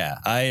 yes. Yeah.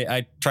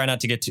 I try not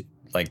to get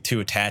too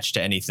attached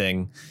to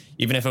anything.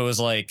 Even if it was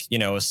like,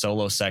 a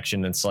solo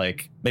section, it's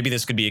like, maybe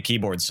this could be a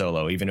keyboard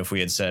solo. Even if we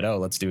had said, oh,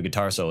 let's do a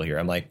guitar solo here.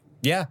 I'm like,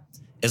 yeah,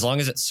 as long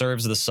as it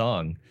serves the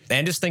song.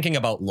 And just thinking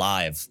about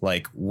live,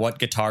 like what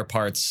guitar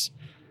parts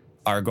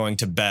are going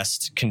to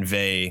best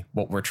convey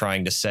what we're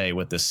trying to say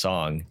with this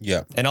song.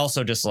 Yeah. And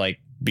also just like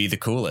be the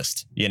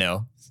coolest,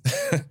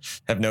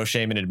 have no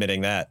shame in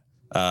admitting that.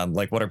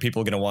 Like what are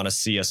people going to want to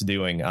see us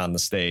doing on the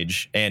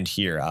stage and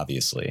here,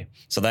 obviously.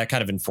 So that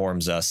kind of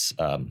informs us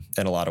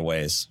in a lot of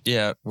ways.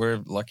 Yeah,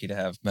 we're lucky to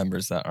have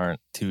members that aren't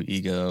too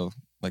ego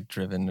like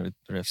driven with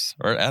riffs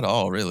or at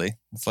all, really.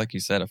 It's like you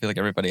said, I feel like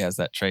everybody has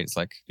that trait. It's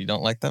like, you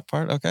don't like that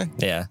part? Okay.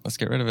 Yeah. Let's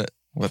get rid of it.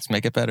 Let's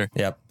make it better.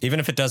 Yep.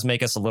 Even if it does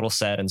make us a little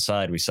sad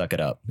inside, we suck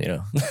it up,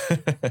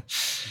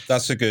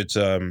 That's a good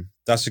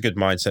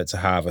mindset to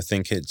have. I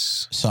think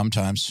it's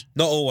sometimes,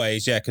 not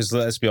always, yeah, because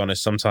let's be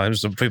honest,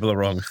 sometimes people are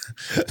wrong.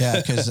 Yeah,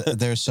 because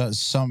there's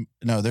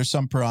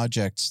some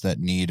projects that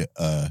need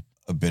a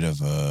bit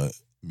of a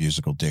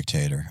musical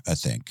dictator, I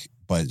think.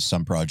 But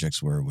some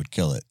projects where it would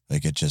kill it.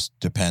 Like it just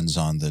depends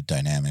on the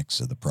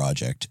dynamics of the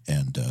project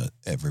and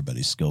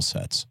everybody's skill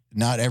sets.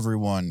 Not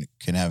everyone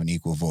can have an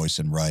equal voice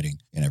in writing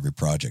in every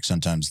project.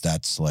 Sometimes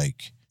that's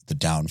like the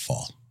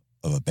downfall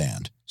of a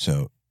band.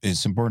 So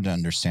it's important to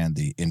understand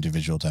the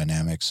individual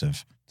dynamics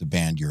of the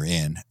band you're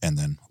in and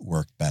then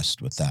work best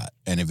with that.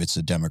 And if it's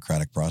a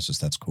democratic process,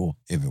 that's cool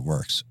if it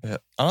works. Yeah.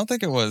 I don't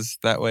think it was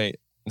that way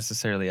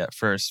necessarily at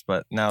first,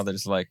 but now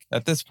there's like,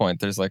 at this point,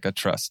 there's like a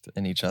trust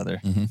in each other.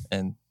 Mm-hmm.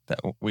 And that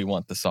we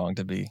want the song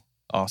to be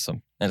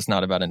awesome. And it's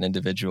not about an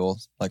individual,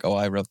 like, oh,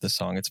 I wrote this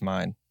song, it's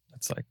mine.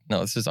 It's like, no,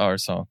 this is our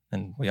song.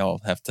 And we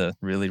all have to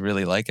really,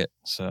 really like it.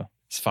 So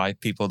it's 5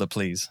 people to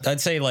please.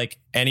 I'd say like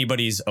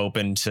anybody's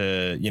open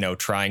to,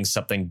 trying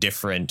something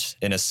different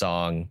in a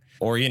song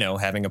or,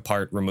 having a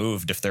part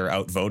removed if they're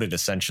outvoted,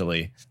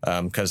 essentially.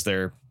 Because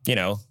they're,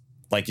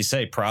 like you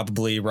say,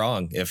 probably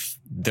wrong if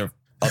the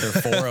other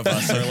 4 of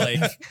us are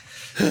like,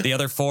 the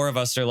other 4 of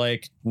us are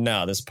like,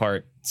 no, this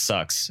part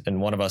sucks.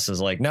 And one of us is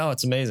like, no,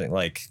 it's amazing.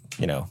 Like,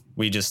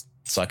 we just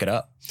suck it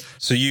up.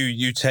 So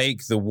you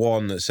take the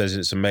one that says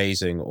it's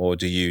amazing, or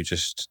do you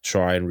just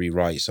try and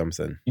rewrite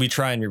something? We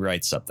try and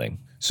rewrite something.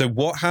 So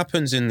what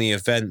happens in the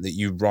event that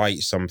you write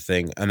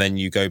something and then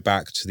you go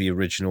back to the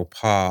original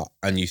part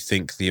and you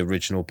think the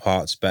original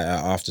part's better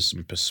after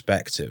some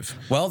perspective?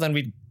 Well, then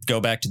we go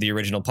back to the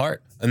original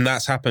part. And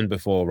that's happened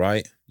before,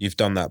 right? You've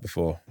done that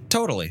before.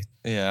 Totally.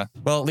 Yeah.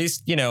 Well, at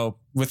least,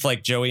 with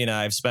like Joey and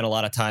I've spent a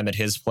lot of time at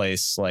his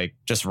place, like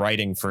just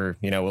writing for,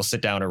 we'll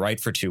sit down and write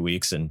for 2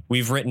 weeks. And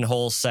we've written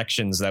whole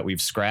sections that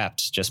we've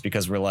scrapped just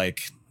because we're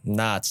like,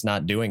 nah, it's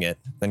not doing it.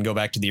 Then go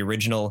back to the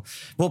original.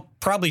 We'll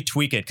probably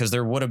tweak it because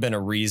there would have been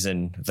a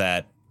reason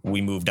that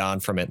we moved on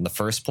from it in the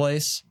first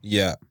place.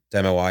 Yeah.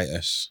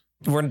 Demoitis.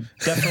 We're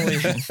definitely,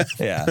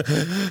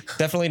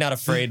 definitely not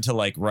afraid to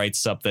like write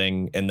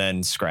something and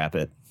then scrap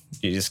it.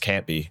 You just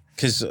can't be.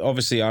 Because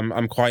obviously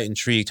I'm quite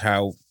intrigued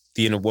how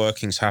the inner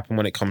workings happen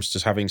when it comes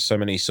to having so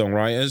many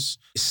songwriters.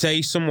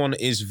 Say someone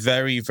is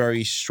very,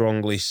 very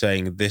strongly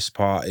saying this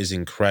part is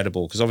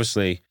incredible. Because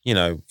obviously,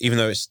 even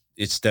though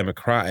it's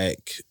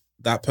democratic,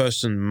 that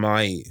person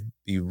might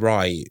be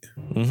right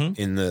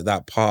in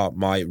that part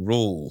might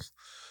rule.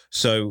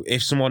 So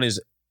if someone is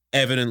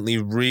evidently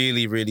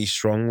really, really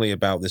strongly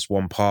about this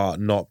one part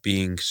not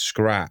being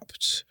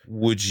scrapped,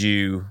 would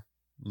you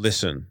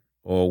listen?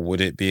 Or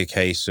would it be a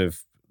case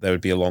of there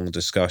would be a long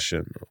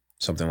discussion or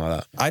something like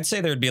that? I'd say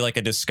there'd be like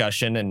a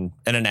discussion and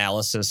an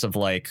analysis of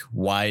like,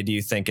 why do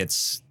you think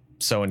it's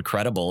so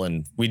incredible?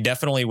 And we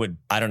definitely would,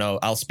 I don't know,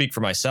 I'll speak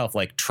for myself,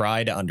 like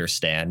try to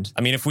understand.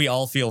 I mean, if we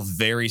all feel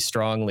very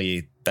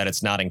strongly that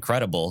it's not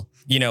incredible,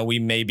 we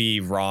may be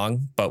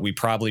wrong, but we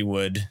probably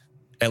would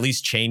at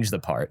least change the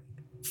part,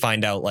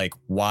 find out like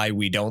why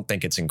we don't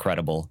think it's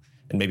incredible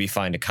and maybe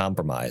find a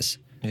compromise.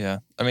 Yeah.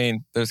 I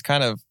mean, there's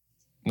kind of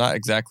not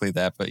exactly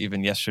that, but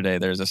even yesterday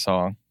there's a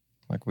song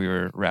like we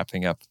were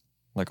wrapping up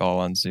like all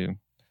on Zoom.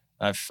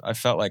 I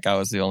felt like I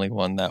was the only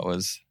one that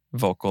was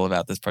vocal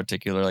about this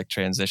particular like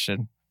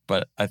transition,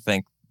 but I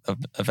think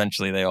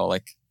eventually they all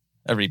like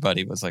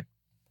everybody was like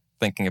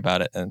thinking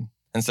about it, and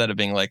instead of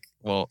being like,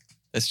 well,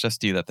 it's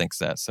just you that thinks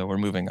that, so we're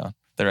moving on,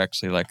 they're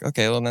actually like,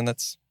 okay, well then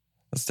let's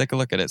take a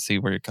look at it, see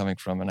where you're coming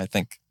from. And I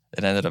think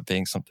it ended up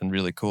being something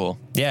really cool.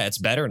 Yeah, it's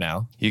better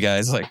now. You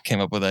guys like came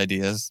up with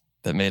ideas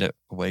that made it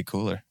way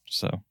cooler.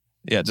 So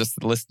yeah,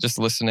 just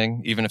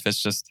listening, even if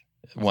it's just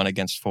 1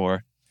 against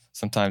 4,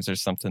 sometimes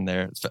there's something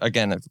there.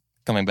 Again,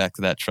 coming back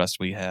to that trust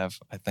we have,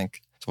 I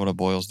think it's what it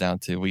boils down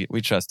to.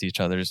 We trust each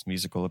other's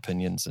musical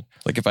opinions.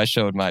 Like if I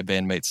showed my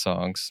bandmates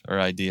songs or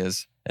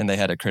ideas and they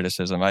had a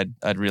criticism,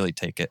 I'd really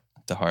take it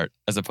to heart,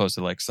 as opposed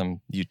to like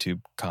some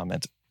YouTube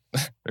comment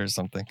or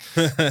something.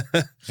 Yeah.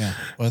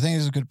 Well, I think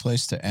it's a good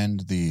place to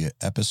end the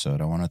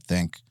episode. I want to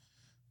thank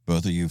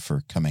both of you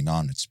for coming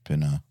on. It's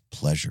been a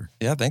pleasure.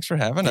 Yeah, thanks for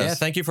having us. Yeah,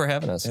 thank you for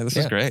having us. Yeah, this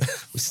is great.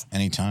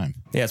 Anytime.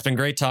 Yeah, it's been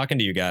great talking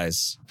to you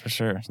guys. For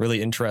sure.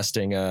 Really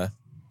interesting,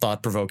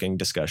 thought-provoking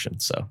discussion.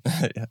 So,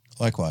 Yeah.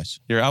 Likewise.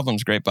 Your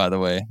album's great, by the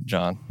way,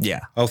 John.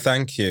 yeah. Oh,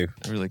 thank you.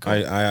 Really cool.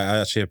 I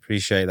actually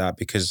appreciate that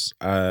because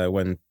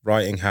when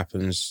writing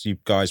happens, you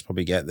guys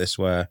probably get this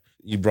where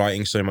you're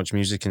writing so much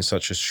music in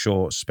such a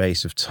short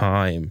space of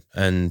time.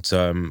 And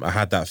I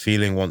had that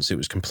feeling once it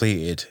was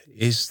completed.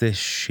 Is this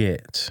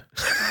shit?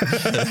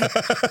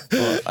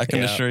 Well, I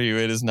can assure you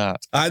it is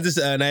not. I had this,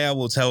 and AL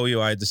will tell you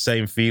I had the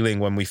same feeling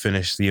when we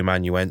finished the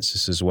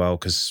Amanuensis as well,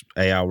 because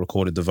AL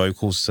recorded the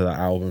vocals to that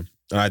album.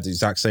 I had the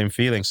exact same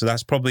feeling. So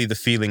that's probably the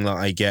feeling that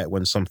I get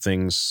when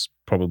something's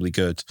probably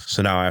good.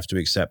 So now I have to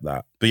accept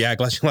that. But yeah,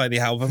 glad you like the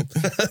album.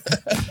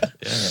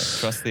 Yeah,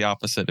 trust the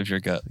opposite of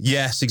your gut.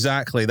 Yes,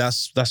 exactly.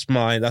 That's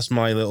my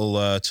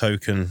little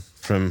token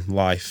from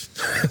life.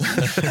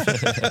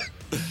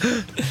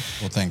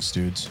 Well, thanks,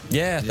 dudes.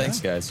 Yeah, thanks,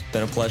 guys.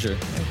 Been a pleasure.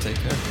 Yeah, take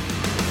care.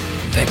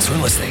 Thanks for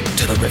listening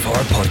to the Riff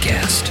Hard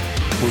Podcast.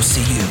 We'll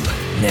see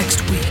you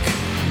next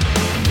week.